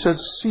 He said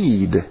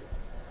seed.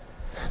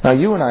 Now,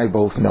 you and I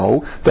both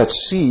know that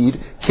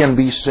seed can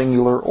be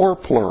singular or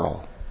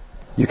plural.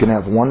 You can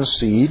have one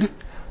seed,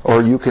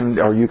 or you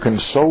can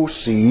sow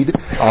seed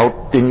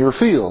out in your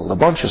field, a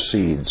bunch of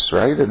seeds,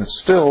 right? And it's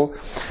still,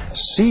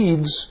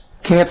 seeds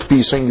can't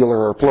be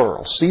singular or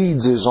plural.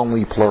 Seeds is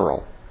only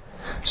plural.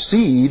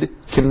 Seed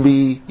can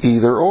be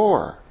either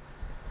or.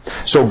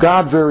 So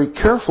God very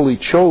carefully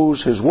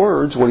chose his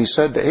words, what he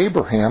said to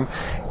Abraham,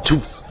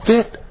 to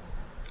fit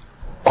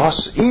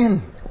us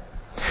in.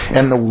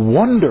 And the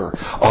wonder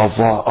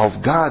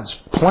of God's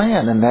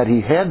plan, and that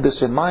he had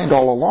this in mind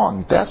all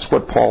along, that's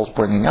what Paul's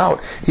bringing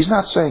out. He's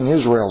not saying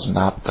Israel's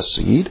not the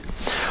seed.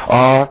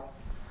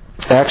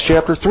 Acts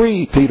chapter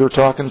 3, Peter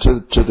talking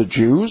to the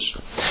Jews,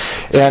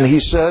 and he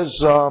says,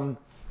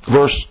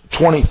 verse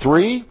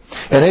 23,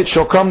 and it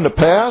shall come to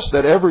pass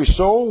that every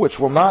soul which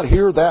will not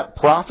hear that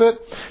prophet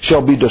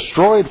shall be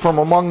destroyed from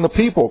among the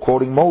people,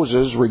 quoting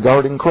Moses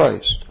regarding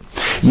Christ.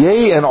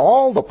 Yea, and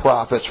all the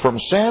prophets from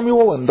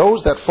Samuel and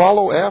those that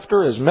follow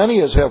after, as many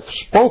as have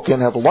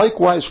spoken, have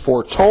likewise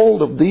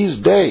foretold of these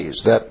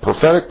days, that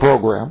prophetic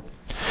program.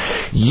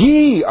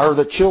 Ye are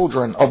the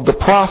children of the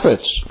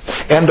prophets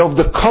and of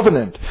the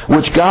covenant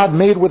which God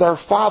made with our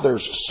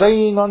fathers,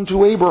 saying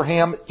unto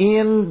Abraham,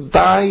 in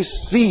thy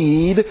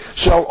seed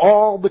shall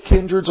all the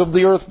kindreds of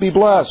the earth be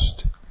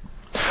blessed.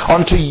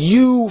 Unto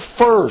you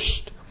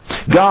first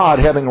God,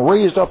 having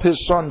raised up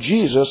his Son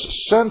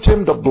Jesus, sent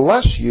him to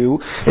bless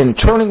you in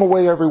turning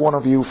away every one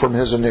of you from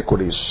his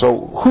iniquities.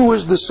 So who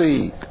is the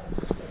seed?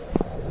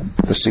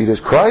 The seed is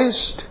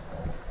Christ,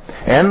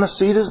 and the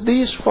seed is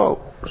these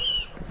folks.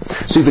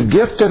 See, the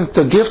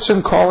gifts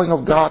and calling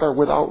of God are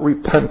without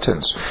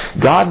repentance.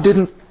 God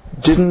didn't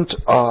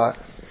go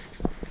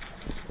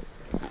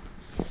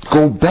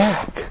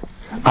back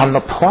on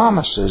the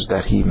promises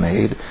that he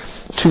made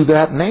to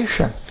that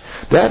nation.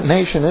 That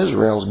nation,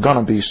 Israel, is going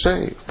to be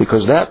saved,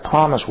 because that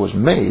promise was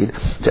made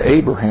to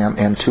Abraham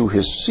and to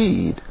his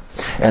seed.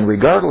 And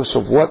regardless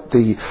of what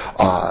the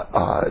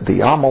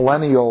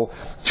amillennial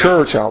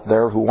church out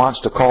there who wants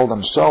to call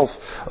themselves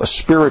a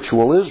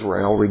spiritual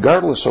Israel,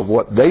 regardless of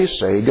what they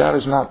say, God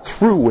is not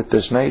through with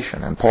this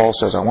nation. And Paul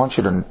says, I want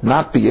you to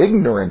not be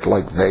ignorant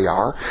like they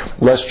are,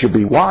 lest you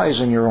be wise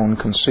in your own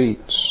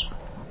conceits.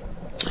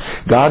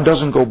 God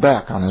doesn't go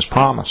back on his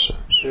promises.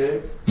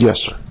 Dave? Yes,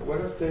 sir. What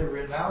if they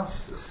renounce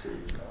the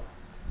seed,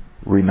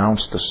 though?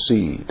 Renounce the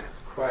seed.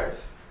 Christ.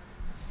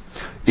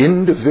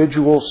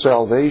 Individual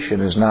salvation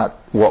is not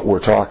what we're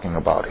talking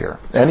about here.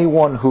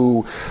 Anyone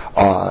who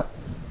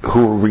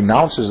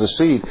renounces the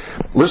seed,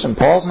 listen,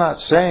 Paul's not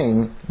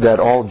saying that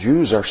all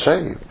Jews are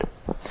saved.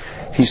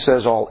 He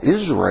says all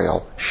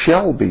Israel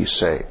shall be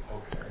saved.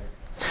 Okay.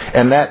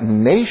 And that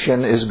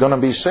nation is going to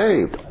be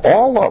saved.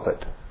 All of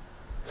it.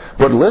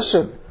 But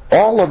listen,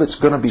 all of it's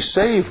going to be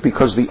saved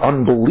because the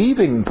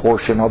unbelieving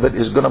portion of it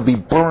is going to be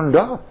burned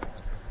up.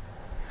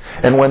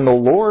 And when the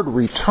Lord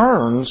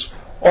returns,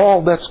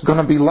 all that's going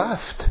to be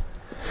left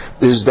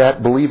is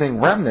that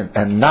believing remnant,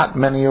 and not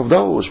many of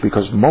those,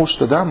 because most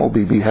of them will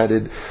be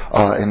beheaded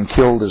and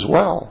killed as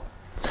well.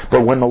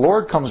 But when the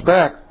Lord comes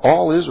back,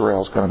 all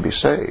Israel's going to be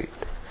saved.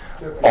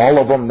 All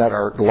of them that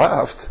are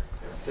left.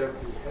 If they're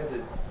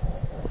beheaded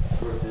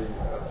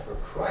for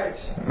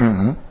Christ,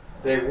 mm-hmm.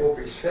 they will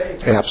be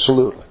saved.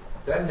 Absolutely.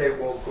 Then they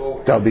will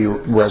go. They'll be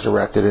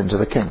resurrected into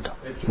the kingdom.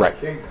 Right.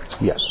 The kingdom.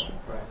 Yes.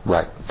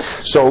 Right.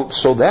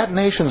 So that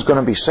nation's going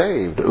to be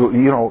saved.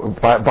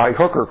 By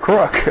hook or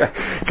crook.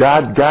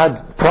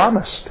 God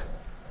promised.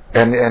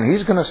 And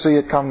He's going to see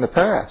it come to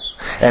pass.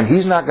 And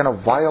He's not going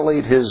to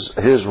violate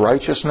His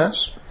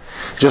righteousness,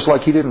 just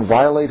like He didn't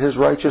violate His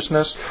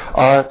righteousness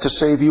to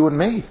save you and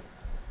me.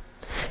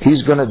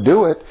 He's going to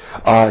do it.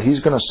 He's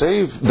going to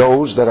save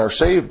those that are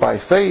saved by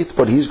faith,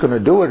 but He's going to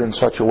do it in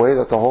such a way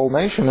that the whole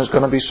nation is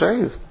going to be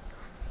saved.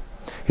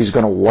 He's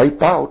going to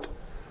wipe out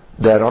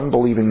that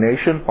unbelieving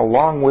nation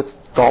along with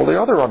all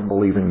the other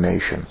unbelieving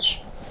nations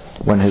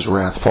when His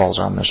wrath falls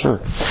on this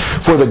earth.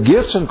 For the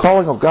gifts and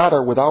calling of God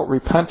are without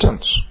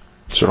repentance.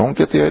 So don't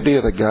get the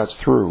idea that God's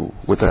through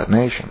with that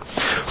nation.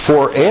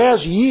 For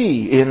as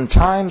ye in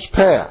times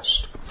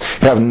past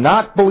have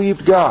not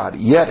believed God,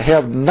 yet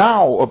have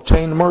now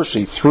obtained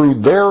mercy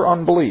through their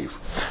unbelief.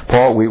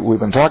 Paul, we've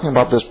been talking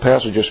about this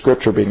passage of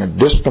Scripture being a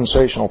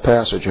dispensational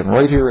passage, and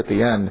right here at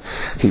the end,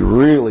 he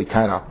really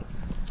kind of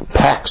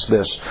packs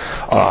these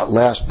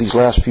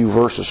last few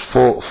verses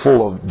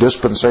full of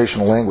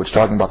dispensational language,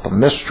 talking about the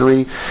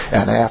mystery,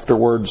 and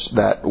afterwards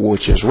that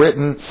which is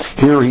written.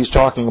 Here he's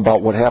talking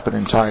about what happened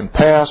in time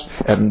past,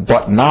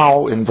 but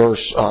now in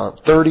verse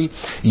 30,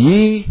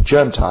 ye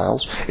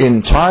Gentiles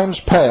in times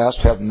past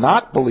have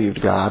not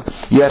believed God,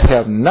 yet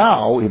have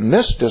now in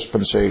this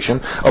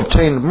dispensation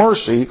obtained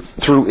mercy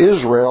through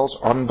Israel's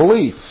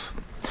unbelief.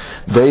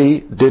 They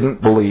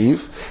didn't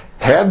believe.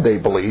 Had they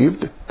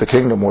believed, the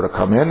kingdom would have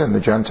come in and the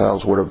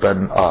Gentiles would have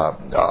been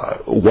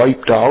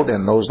wiped out,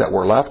 and those that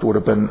were left would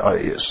have been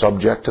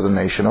subject to the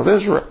nation of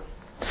Israel.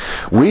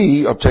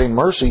 We obtain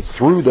mercy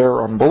through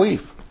their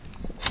unbelief.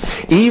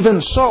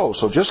 Even so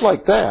just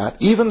like that,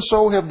 even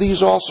so have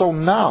these also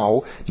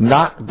now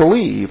not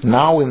believed,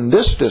 now in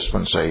this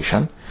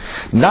dispensation,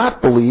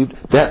 not believed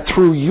that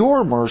through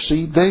your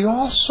mercy they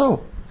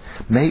also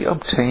may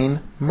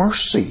obtain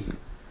mercy.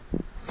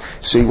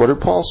 See, what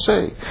did Paul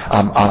say?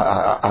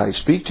 I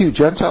speak to you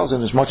Gentiles,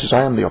 inasmuch as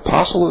I am the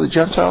apostle of the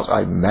Gentiles,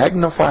 I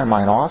magnify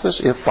mine office,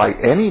 if by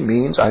any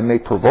means I may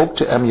provoke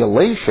to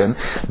emulation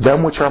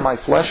them which are my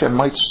flesh, and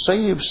might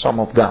save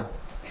some of them.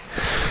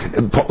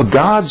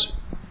 God's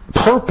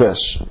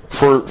purpose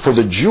for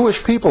the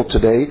Jewish people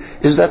today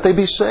is that they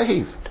be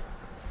saved.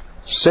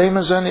 Same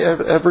as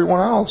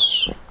everyone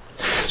else.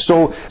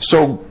 So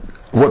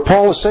what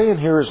Paul is saying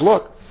here is,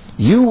 look,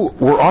 you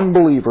were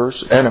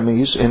unbelievers,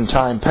 enemies in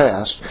time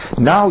past.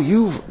 Now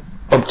you've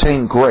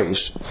obtained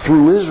grace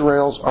through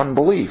Israel's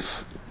unbelief.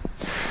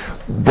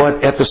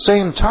 But at the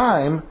same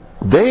time,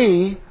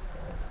 they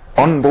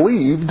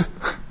unbelieved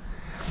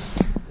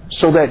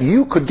so that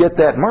you could get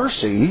that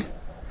mercy,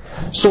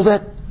 so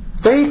that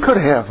they could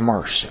have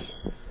mercy.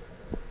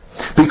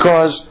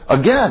 Because,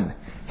 again,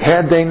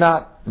 had they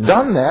not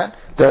done that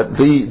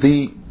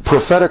the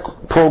prophetic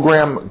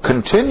program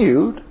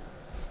continued.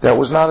 That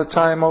was not a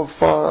time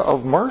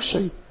of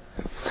mercy.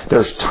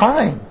 There's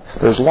time.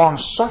 There's long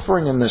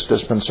suffering in this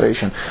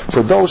dispensation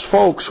for those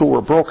folks who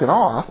were broken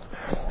off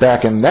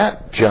back in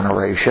that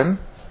generation,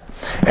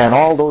 and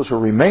all those who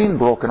remain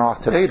broken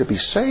off today to be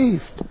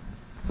saved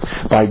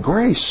by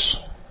grace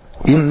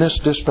in this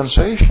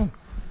dispensation.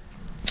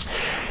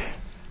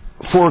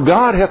 For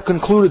God hath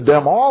concluded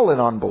them all in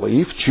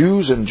unbelief,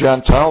 Jews and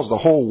Gentiles, the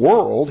whole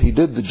world. He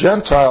did the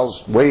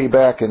Gentiles way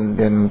back at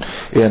the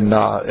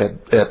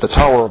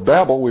Tower of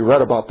Babel. We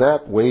read about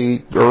that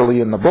way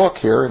early in the book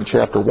here in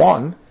chapter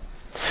 1.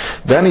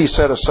 Then He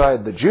set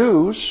aside the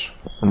Jews,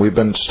 and we've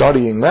been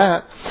studying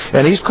that,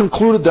 and He's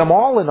concluded them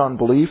all in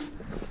unbelief,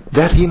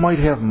 that He might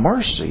have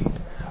mercy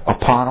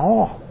upon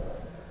all.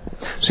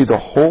 See, the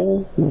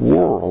whole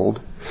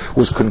world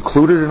was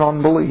concluded in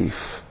unbelief,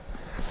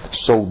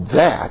 so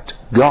that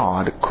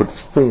God could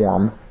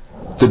form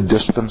the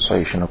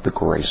dispensation of the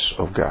grace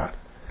of God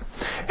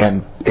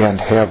and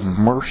have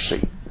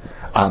mercy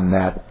on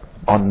that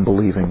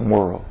unbelieving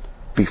world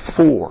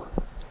before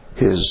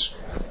His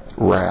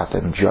wrath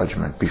and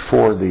judgment,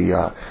 before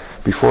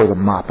the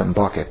mop and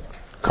bucket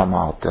come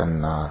out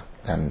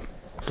and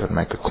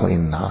make a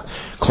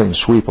clean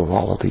sweep of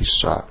all of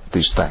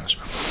these things.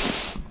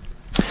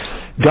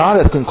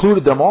 God hath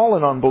concluded them all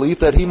in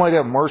unbelief, that He might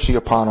have mercy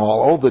upon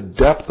all. Oh, the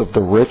depth of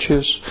the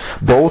riches,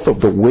 both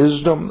of the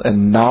wisdom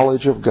and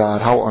knowledge of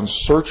God. How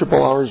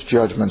unsearchable are His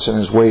judgments and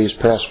His ways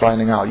past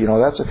finding out. You know,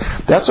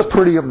 that's a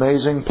pretty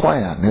amazing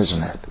plan,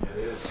 isn't it?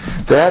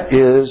 That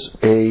is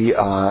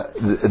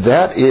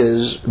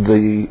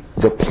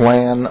the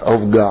plan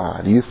of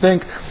God. You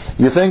think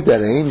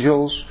that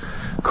angels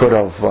could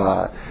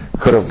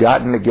have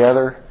gotten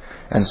together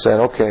and said,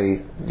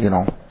 okay,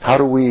 how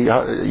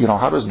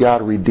does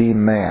God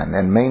redeem man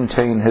and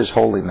maintain His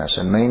holiness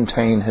and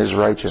maintain His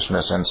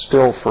righteousness and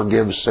still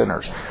forgive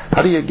sinners?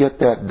 How do you get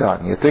that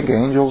done? You think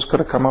angels could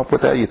have come up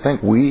with that? You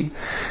think we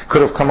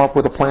could have come up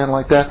with a plan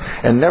like that?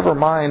 And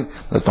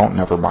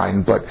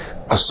but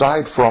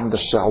aside from the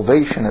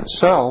salvation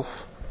itself,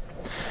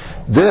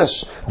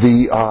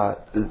 the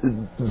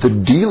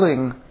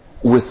dealing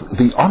with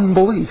the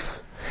unbelief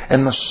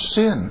and the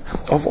sin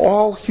of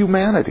all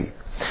humanity.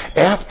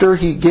 After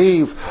He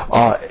gave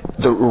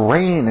the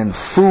rain and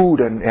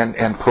food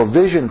and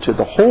provision to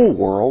the whole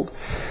world,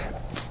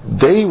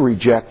 They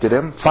rejected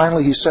him.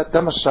 Finally, he set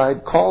them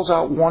aside, calls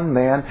out one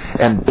man,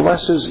 and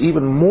blesses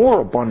even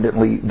more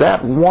abundantly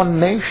that one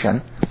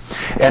nation,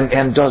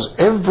 and does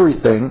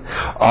everything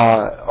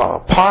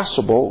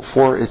possible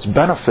for its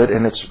benefit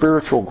and its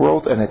spiritual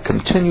growth, and it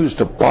continues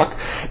to buck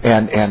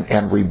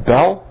and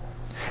rebel,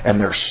 and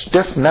they're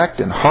stiff-necked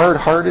and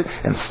hard-hearted,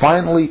 and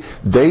finally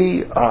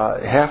they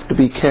have to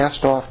be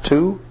cast off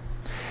too.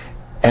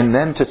 And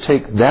then to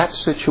take that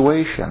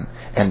situation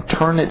and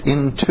turn it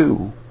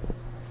into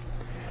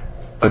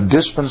a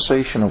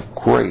dispensation of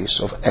grace,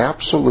 of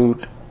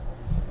absolute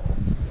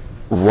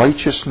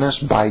righteousness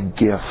by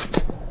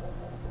gift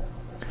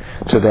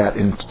to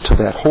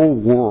that whole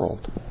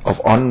world of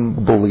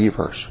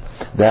unbelievers.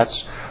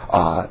 That's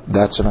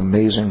an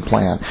amazing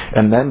plan.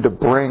 And then to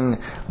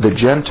bring the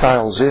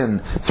Gentiles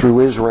in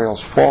through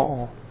Israel's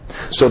fall,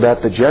 so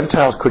that the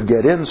Gentiles could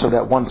get in, so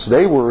that once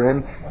they were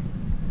in,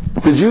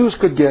 the Jews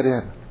could get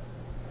in,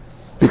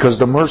 because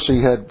the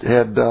mercy had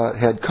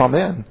come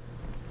in.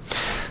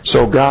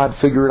 So God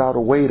figured out a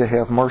way to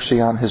have mercy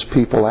on His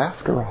people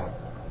after all.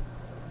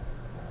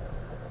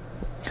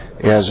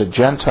 As a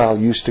Gentile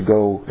used to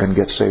go and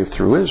get saved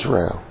through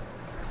Israel,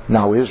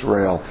 now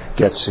Israel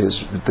gets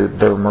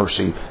their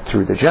mercy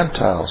through the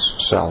Gentiles'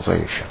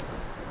 salvation.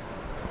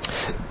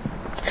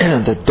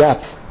 And the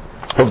depth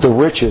of the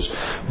riches,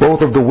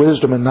 both of the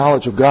wisdom and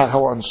knowledge of God,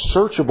 how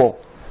unsearchable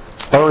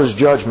are His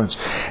judgments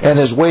and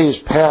His ways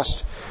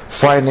past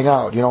finding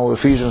out.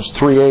 Ephesians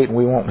 3:8, and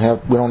we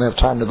don't have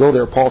time to go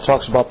there. Paul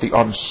talks about the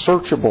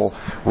unsearchable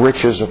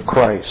riches of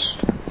Christ.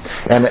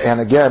 And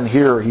again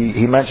here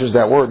he mentions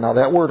that word. Now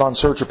that word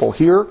unsearchable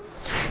here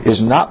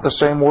is not the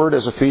same word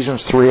as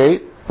Ephesians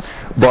 3:8,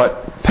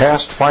 but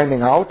past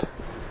finding out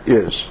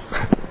is.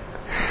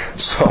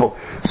 So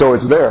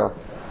it's there.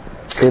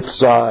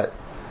 It's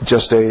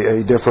just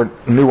a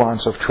different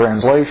nuance of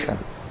translation.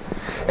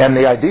 And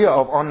the idea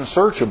of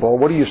unsearchable,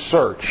 what do you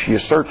search? You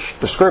search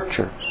the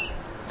Scriptures.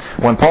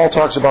 When Paul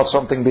talks about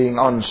something being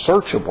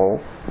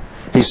unsearchable,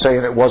 he's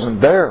saying it wasn't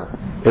there.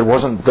 It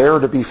wasn't there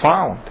to be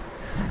found.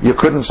 You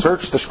couldn't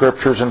search the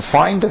Scriptures and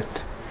find it.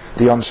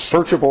 The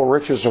unsearchable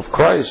riches of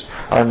Christ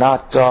are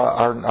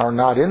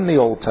not in the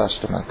Old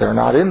Testament. They're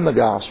not in the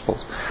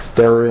Gospels.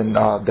 They're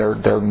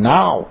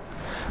now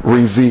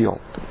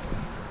revealed.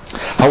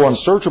 How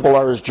unsearchable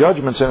are His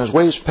judgments and His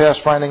ways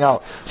past finding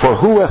out. For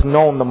who hath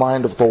known the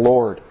mind of the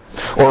Lord?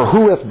 Or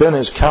who hath been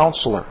His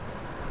counselor?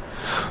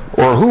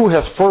 Or who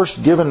hath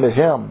first given to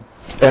Him,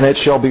 and it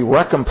shall be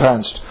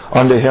recompensed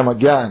unto him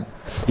again?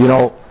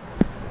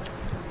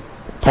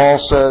 Paul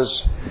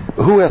says,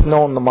 who hath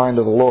known the mind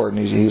of the Lord?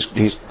 And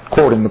he's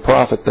quoting the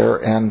prophet there.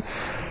 And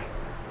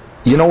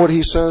you know what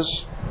he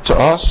says to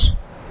us?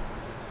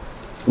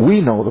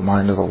 We know the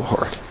mind of the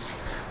Lord.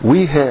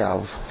 We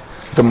have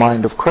the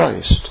mind of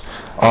Christ.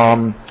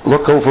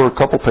 Look over a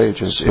couple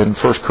pages in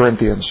 1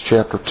 Corinthians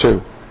chapter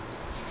 2.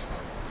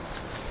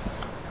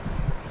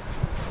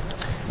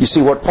 You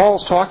see, what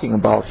Paul's talking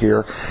about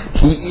here,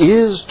 he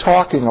is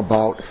talking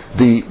about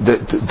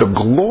the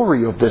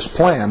glory of this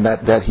plan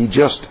that he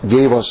just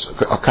gave us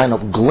a kind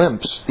of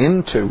glimpse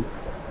into,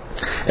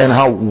 and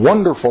how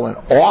wonderful and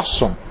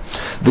awesome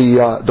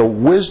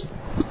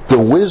the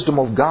wisdom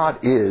of God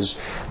is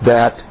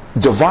that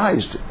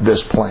devised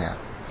this plan.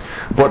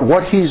 But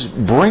what he's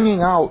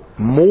bringing out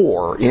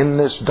more in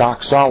this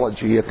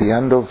doxology at the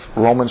end of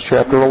Romans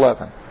chapter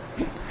 11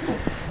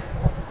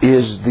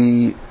 is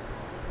the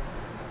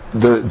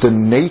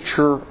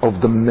nature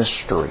of the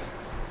mystery,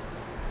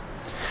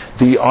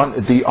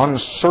 the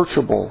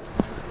unsearchable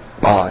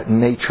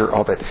nature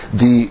of it,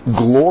 the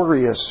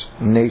glorious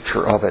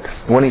nature of it.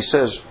 When he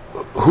says,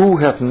 "Who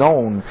hath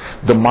known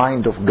the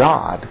mind of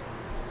God?"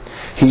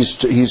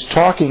 He's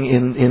talking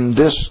in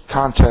this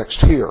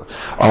context here,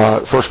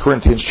 1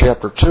 Corinthians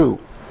chapter 2,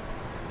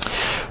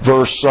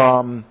 verse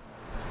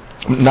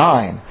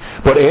 9.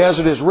 But as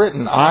it is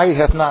written, eye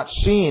hath not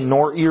seen,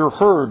 nor ear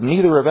heard,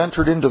 neither have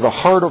entered into the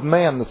heart of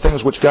man the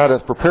things which God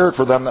hath prepared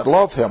for them that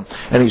love Him.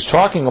 And he's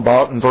talking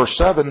about, in verse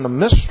 7, the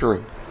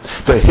mystery,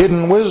 the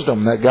hidden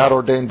wisdom that God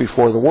ordained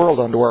before the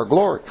world unto our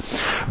glory.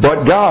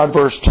 But God,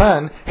 verse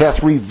 10,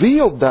 hath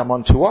revealed them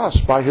unto us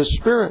by His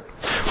Spirit.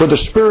 For the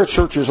Spirit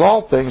searches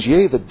all things,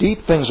 yea, the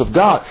deep things of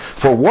God.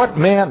 For what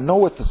man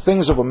knoweth the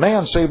things of a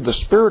man, save the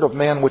spirit of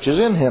man which is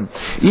in him?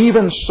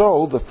 Even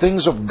so, the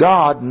things of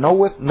God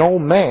knoweth no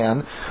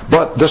man,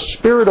 but the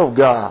Spirit of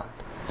God.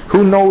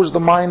 Who knows the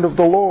mind of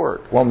the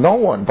Lord? Well, no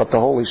one but the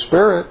Holy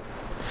Spirit.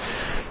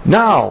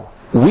 Now,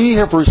 we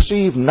have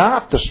received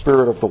not the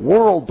spirit of the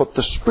world, but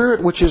the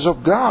Spirit which is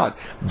of God,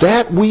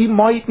 that we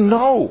might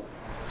know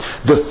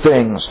the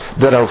things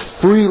that are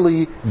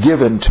freely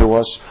given to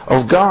us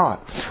of God.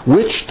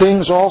 Which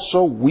things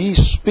also we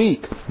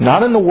speak,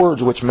 not in the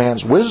words which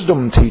man's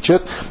wisdom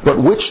teacheth,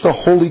 but which the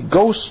Holy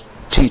Ghost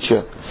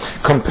teacheth,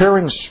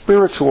 comparing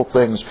spiritual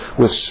things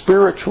with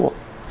spiritual.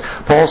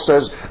 Paul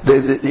says,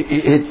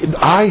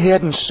 eye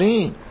hadn't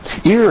seen,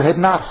 ear had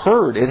not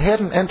heard, it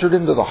hadn't entered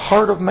into the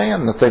heart of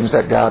man the things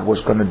that God was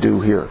going to do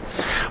here.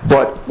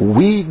 But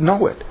we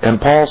know it.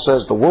 And Paul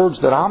says, the words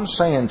that I'm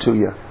saying to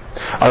you,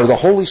 or the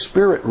Holy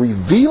Spirit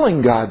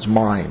revealing God's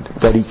mind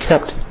that He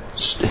kept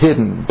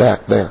hidden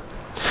back there.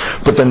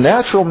 But the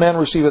natural man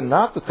receiveth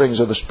not the things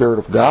of the Spirit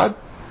of God,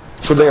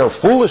 for they are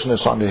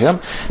foolishness unto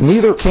him,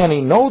 neither can he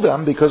know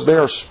them, because they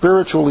are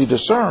spiritually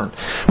discerned.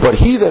 But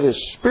he that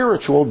is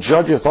spiritual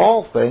judgeth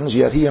all things,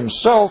 yet he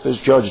himself is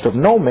judged of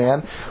no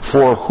man.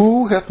 For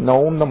who hath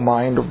known the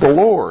mind of the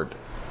Lord,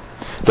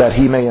 that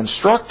he may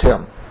instruct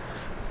him?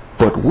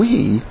 But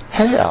we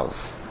have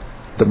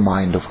the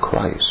mind of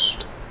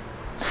Christ.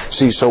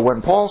 See, so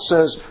when Paul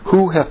says,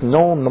 who hath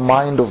known the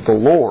mind of the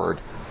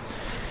Lord,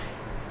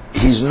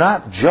 he's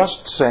not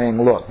just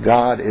saying, look,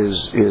 God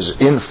is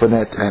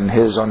infinite and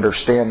His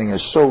understanding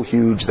is so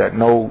huge that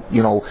no,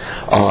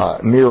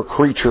 mere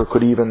creature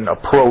could even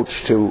approach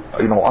to,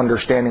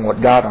 understanding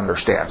what God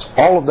understands.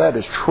 All of that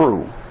is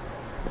true.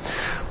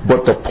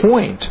 But the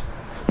point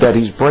that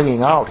he's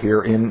bringing out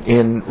here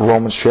in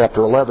Romans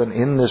chapter 11,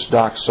 in this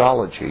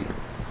doxology,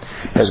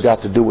 has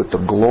got to do with the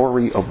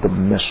glory of the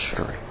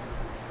mystery.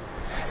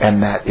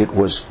 And that it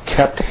was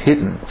kept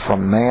hidden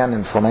from man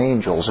and from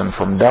angels and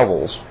from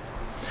devils,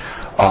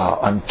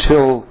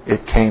 until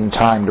it came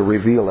time to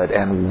reveal it.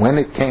 And when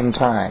it came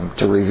time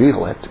to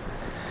reveal it,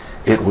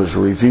 it was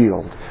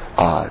revealed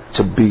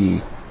to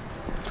be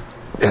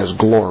as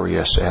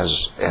glorious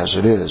as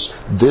it is.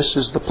 This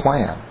is the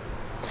plan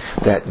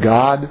that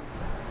God,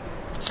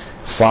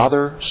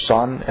 Father,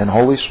 Son, and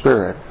Holy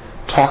Spirit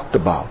talked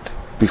about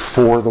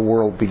before the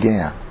world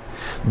began.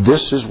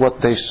 This is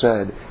what they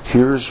said.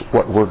 Here's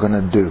what we're going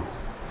to do.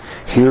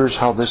 Here's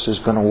how this is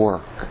going to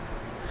work.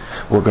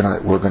 We're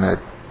going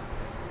to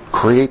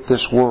create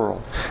this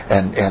world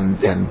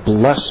and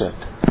bless it.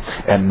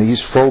 And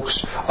these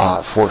folks,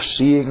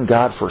 foreseeing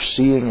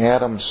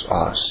Adam's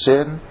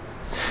sin,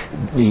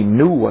 He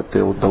knew what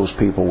those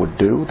people would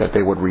do, that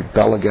they would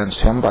rebel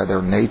against Him by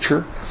their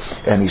nature.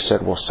 And He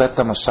said, we'll set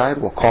them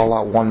aside, we'll call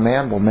out one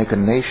man, we'll make a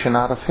nation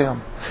out of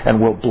him, and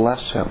we'll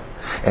bless him.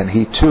 And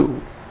he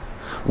too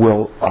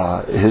will,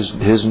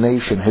 his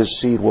nation, his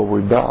seed will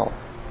rebel.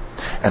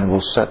 And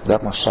we'll set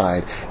them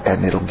aside,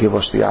 and it'll give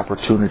us the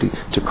opportunity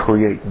to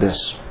create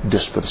this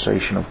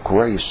dispensation of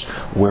grace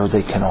where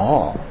they can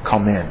all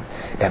come in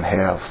and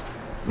have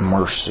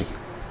mercy,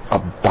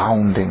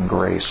 abounding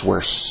grace.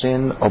 Where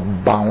sin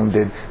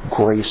abounded,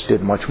 grace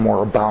did much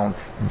more abound.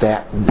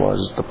 That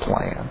was the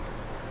plan.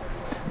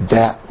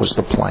 That was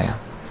the plan.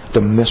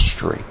 The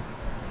mystery.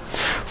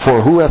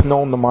 For who hath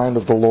known the mind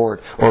of the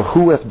Lord, or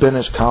who hath been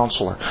His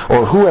counselor,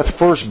 or who hath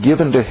first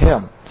given to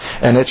Him,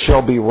 and it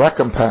shall be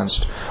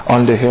recompensed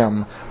unto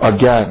him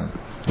again.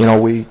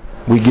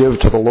 We give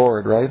to the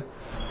Lord, right?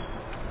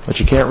 But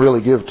you can't really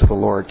give to the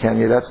Lord, can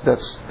you? That's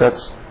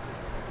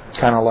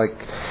kind of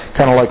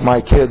like my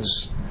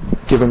kids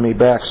giving me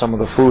back some of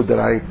the food that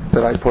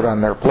I put on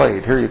their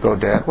plate. Here you go,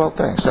 Dad. Well,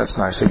 thanks. That's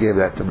nice. They gave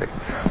that to me.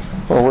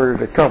 Well, where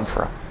did it come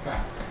from?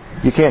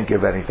 You can't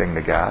give anything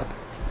to God.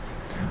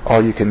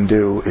 All you can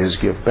do is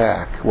give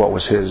back what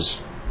was His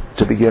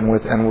to begin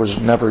with and was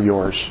never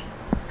yours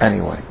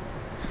anyway.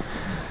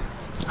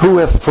 Who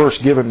hath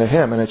first given to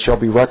Him, and it shall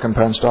be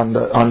recompensed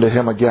unto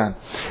him again.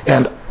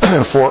 And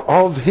for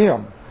of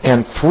Him,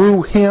 and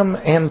through Him,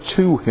 and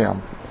to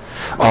Him,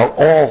 are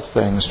all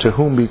things, to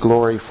whom be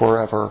glory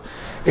forever.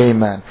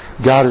 Amen.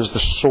 God is the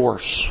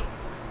source,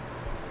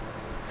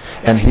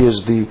 and He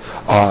is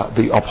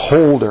the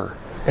upholder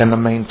and the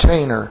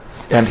maintainer,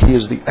 and He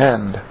is the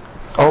end.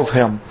 Of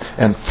Him,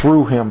 and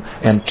through Him,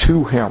 and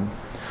to Him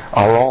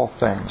are all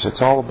things.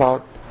 It's all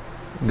about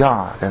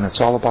God, and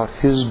it's all about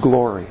His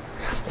glory.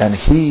 And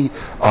He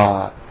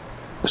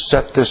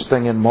set this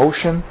thing in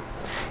motion.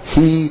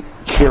 He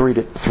carried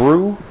it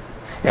through,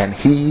 and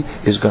He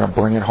is going to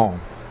bring it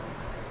home.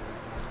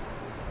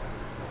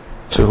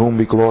 To whom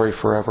be glory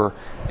forever.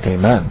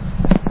 Amen.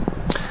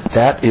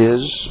 That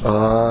is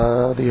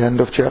the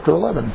end of chapter 11.